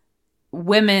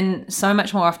women so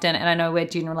much more often, and I know we're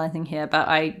generalizing here, but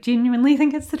I genuinely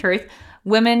think it's the truth.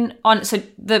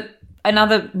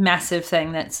 Another massive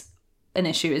thing that's an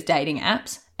issue is dating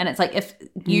apps And it's like, if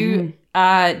you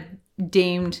are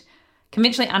deemed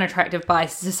conventionally unattractive by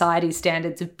society's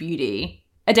standards of beauty,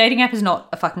 a dating app is not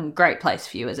a fucking great place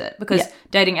for you, is it? Because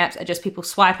dating apps are just people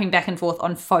swiping back and forth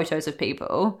on photos of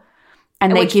people.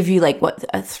 And they give you, like, what,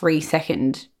 a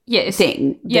 3-second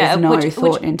thing. Yeah, There's no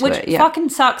thought into it. Which fucking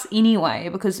sucks anyway,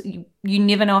 because you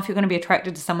never know if you're going to be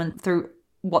attracted to someone through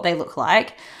what they look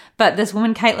like. But this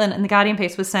woman, Caitlin, in the Guardian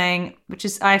piece was saying, which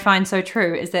is I find so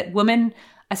true, is that women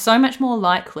are so much more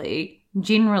likely,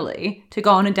 generally, to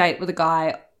go on a date with a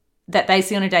guy that they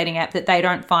see on a dating app that they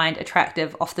don't find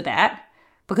attractive off the bat,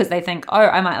 because they think, oh,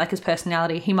 I might like his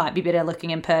personality. He might be better looking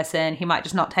in person. He might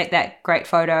just not take that great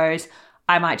photos.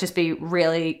 I might just be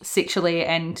really sexually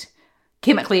and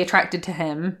chemically attracted to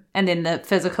him, and then the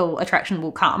physical attraction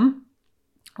will come,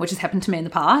 which has happened to me in the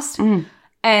past.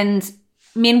 And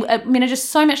men are just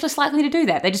so much less likely to do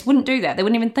that. They just wouldn't do that. They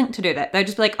wouldn't even think to do that. They'd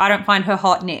just be like, I don't find her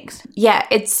hot, next. Yeah,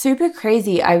 it's super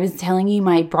crazy. I was telling you,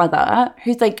 my brother,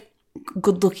 who's like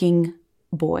good looking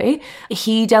boy,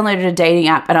 he downloaded a dating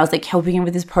app, and I was like helping him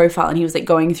with his profile, and he was like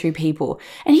going through people,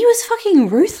 and he was fucking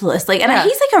ruthless. Like, and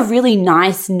he's like a really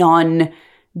nice,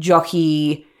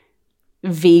 non-jockey,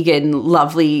 vegan,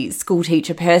 lovely school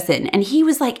teacher person, and he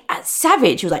was like a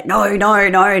savage. He was like, no,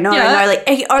 like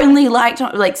he only swiped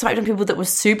on people that were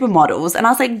supermodels, and I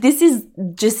was like, this is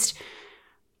just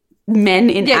men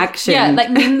in action. Yeah,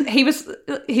 like men, he would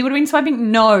have been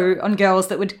swiping no on girls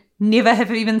that would never have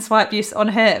even swiped yes on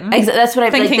him. Exactly. That's what I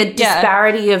think. Like, the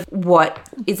disparity of what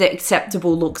is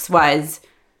acceptable looks-wise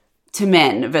to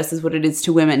men versus what it is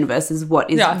to women versus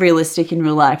what is realistic in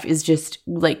real life is just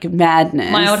like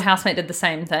madness. My old housemate did the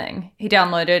same thing. He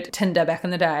downloaded Tinder back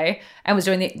in the day and was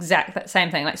doing the exact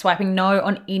same thing, like swiping no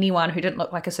on anyone who didn't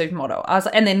look like a supermodel.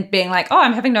 And then being like, oh,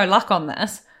 I'm having no luck on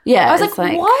this. Yeah. I was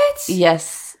like, what?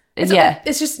 Yes.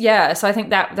 It's just, so I think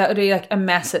that would be like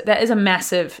that is a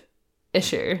massive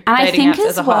issue. And I think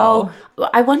as well,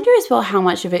 I wonder as well how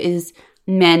much of it is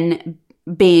men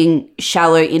being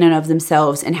shallow in and of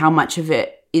themselves, and how much of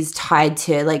it is tied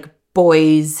to like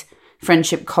boys'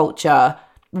 friendship culture,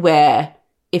 where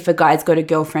if a guy's got a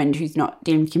girlfriend who's not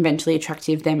deemed conventionally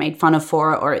attractive, they're made fun of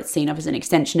for it, or it's seen of as an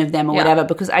extension of them or whatever.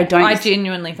 Because I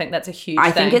genuinely think that's a huge thing.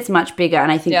 I think it's much bigger,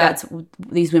 and I think that's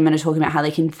these women are talking about how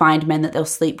they can find men that they'll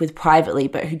sleep with privately,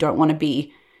 but who don't want to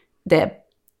be their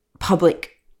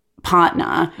public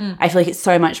partner. I feel like it's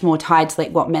so much more tied to like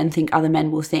what men think other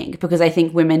men will think, because I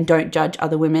think women don't judge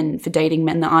other women for dating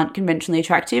men that aren't conventionally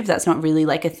attractive. That's not really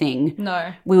like a thing.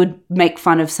 No. We would make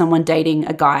fun of someone dating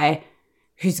a guy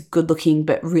who's good looking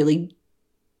but really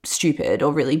stupid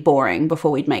or really boring before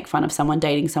we'd make fun of someone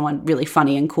dating someone really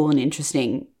funny and cool and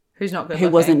interesting who's not good who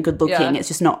looking. wasn't good looking. It's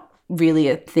just not really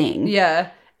a thing.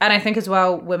 Yeah. And I think as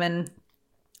well, women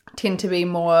tend to be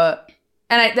more,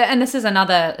 and this is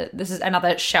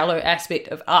another shallow aspect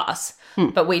of us,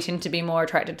 but we tend to be more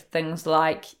attracted to things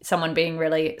like someone being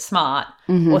really smart,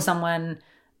 or someone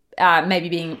maybe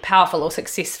being powerful or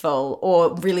successful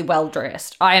or really well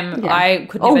dressed. I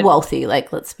could never, or wealthy.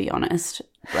 Like, let's be honest.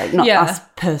 Like, not us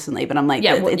personally, but I'm like,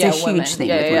 it's a huge thing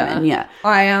with women. Yeah,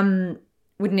 I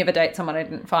would never date someone I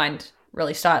didn't find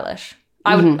really stylish.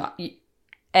 I would,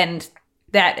 and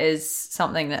that is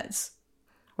something that's,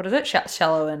 what is it?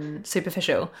 Shallow and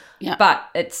superficial. Yeah. But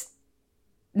it's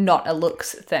not a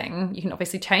looks thing. You can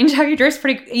obviously change how you dress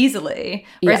pretty easily.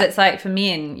 Whereas it's like for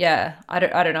men, I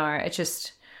don't know. It's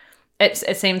just,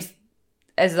 it seems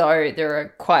as though there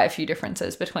are quite a few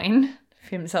differences between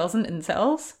femcells and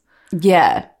incels.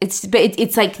 Yeah. It's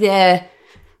like they're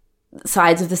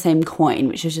sides of the same coin,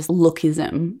 which is just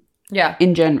lookism. Yeah.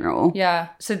 In general. Yeah.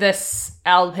 So this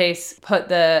Al piece put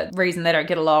the reason they don't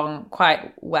get along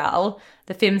quite well.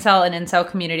 The femcel and incel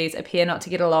communities appear not to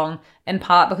get along in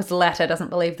part because the latter doesn't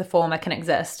believe the former can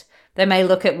exist. They may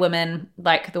look at women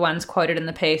like the ones quoted in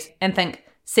the piece and think,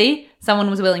 see, someone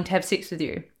was willing to have sex with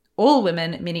you. All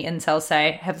women, many incels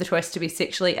say, have the choice to be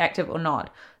sexually active or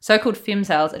not. So-called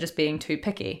femcells are just being too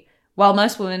picky. While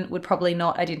most women would probably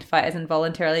not identify as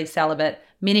involuntarily celibate,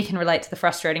 many can relate to the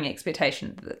frustrating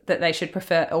expectation that they should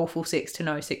prefer awful sex to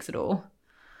no sex at all.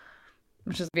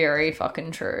 Which is very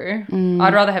fucking true.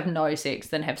 I'd rather have no sex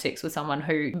than have sex with someone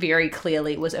who very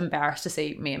clearly was embarrassed to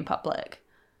see me in public.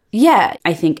 Yeah.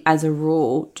 I think as a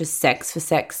rule, just sex for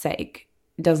sex sake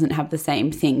doesn't have the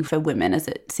same thing for women as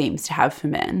it seems to have for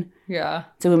men. Yeah.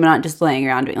 So women aren't just laying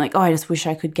around being like, oh, I just wish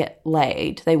I could get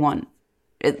laid. They want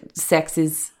sex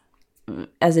is,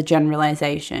 as a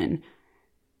generalization,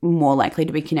 more likely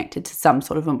to be connected to some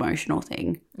sort of emotional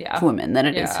thing for women than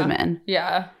it is for men.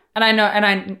 Yeah. And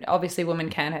I obviously women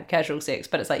can have casual sex,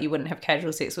 but it's like you wouldn't have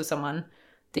casual sex with someone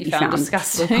that you found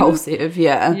disgusting. Repulsive,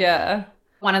 yeah. Yeah.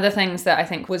 One of the things that I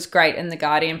think was great in the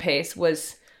Guardian piece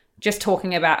was just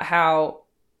talking about how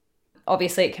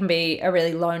obviously it can be a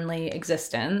really lonely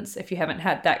existence if you haven't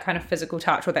had that kind of physical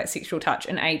touch or that sexual touch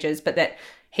in ages, but that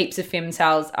heaps of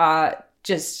femcells are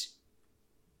just...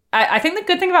 I think the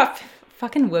good thing about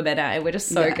fucking women, we're just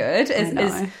so good,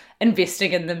 is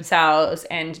investing in themselves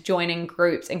and joining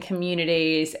groups and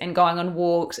communities and going on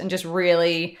walks and just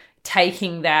really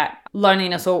taking that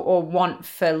loneliness or want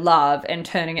for love and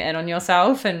turning it in on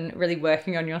yourself and really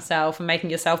working on yourself and making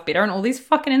yourself better. And all these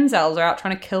fucking incels are out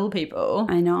trying to kill people.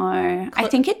 I know. I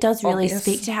think it does really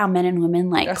speak to how men and women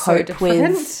like They're cope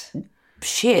with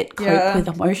cope with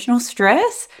emotional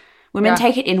stress. Women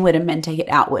take it inward and men take it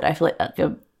outward. I feel like that's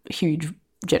a huge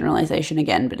generalization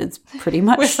again, but it's pretty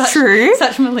much true.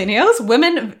 Such millennials.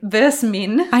 Women versus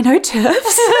men. I know,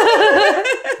 TERFs.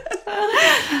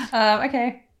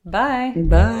 Okay. Bye.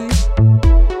 Bye.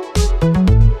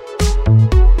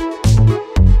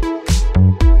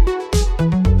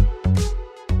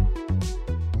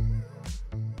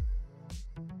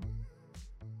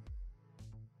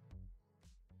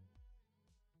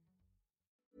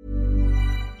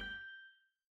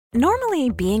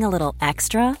 Normally, being a little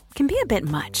extra can be a bit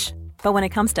much, but when it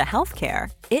comes to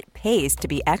healthcare, it pays to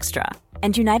be extra.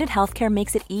 And United Healthcare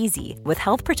makes it easy with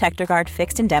Health Protector Guard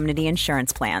fixed indemnity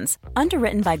insurance plans.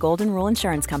 Underwritten by Golden Rule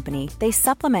Insurance Company, they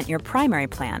supplement your primary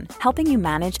plan, helping you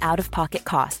manage out-of-pocket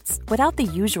costs without the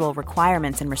usual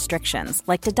requirements and restrictions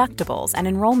like deductibles and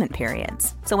enrollment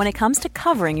periods. So when it comes to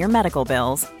covering your medical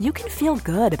bills, you can feel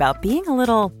good about being a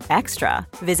little extra.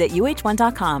 Visit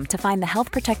uh1.com to find the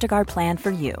Health Protector Guard plan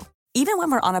for you. Even when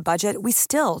we're on a budget, we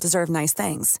still deserve nice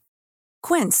things.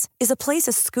 Quince is a place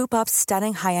to scoop up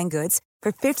stunning high-end goods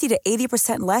for 50 to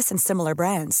 80% less than similar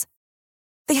brands.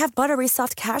 They have buttery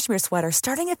soft cashmere sweaters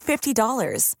starting at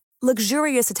 $50,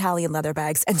 luxurious Italian leather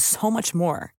bags, and so much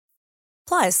more.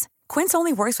 Plus, Quince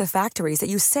only works with factories that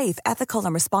use safe, ethical,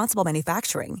 and responsible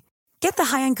manufacturing. Get the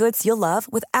high-end goods you'll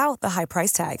love without the high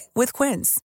price tag with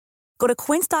Quince. Go to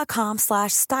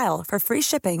quince.com/style for free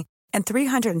shipping and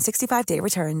 365-day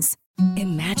returns.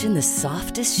 Imagine the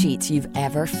softest sheets you've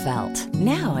ever felt.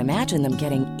 Now imagine them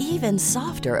getting even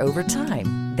softer over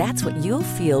time. That's what you'll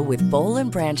feel with Boll &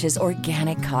 Branch's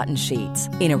organic cotton sheets.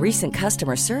 In a recent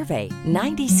customer survey,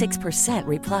 96%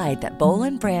 replied that Boll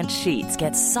 & Branch sheets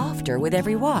get softer with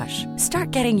every wash.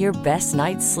 Start getting your best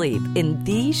night's sleep in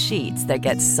these sheets that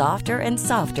get softer and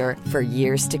softer for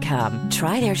years to come.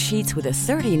 Try their sheets with a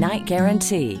 30-night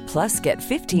guarantee. Plus, get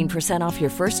 15% off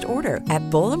your first order at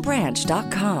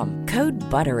bollandbranch.com. Code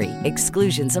BUTTERY.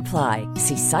 Exclusions apply.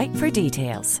 See site for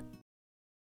details.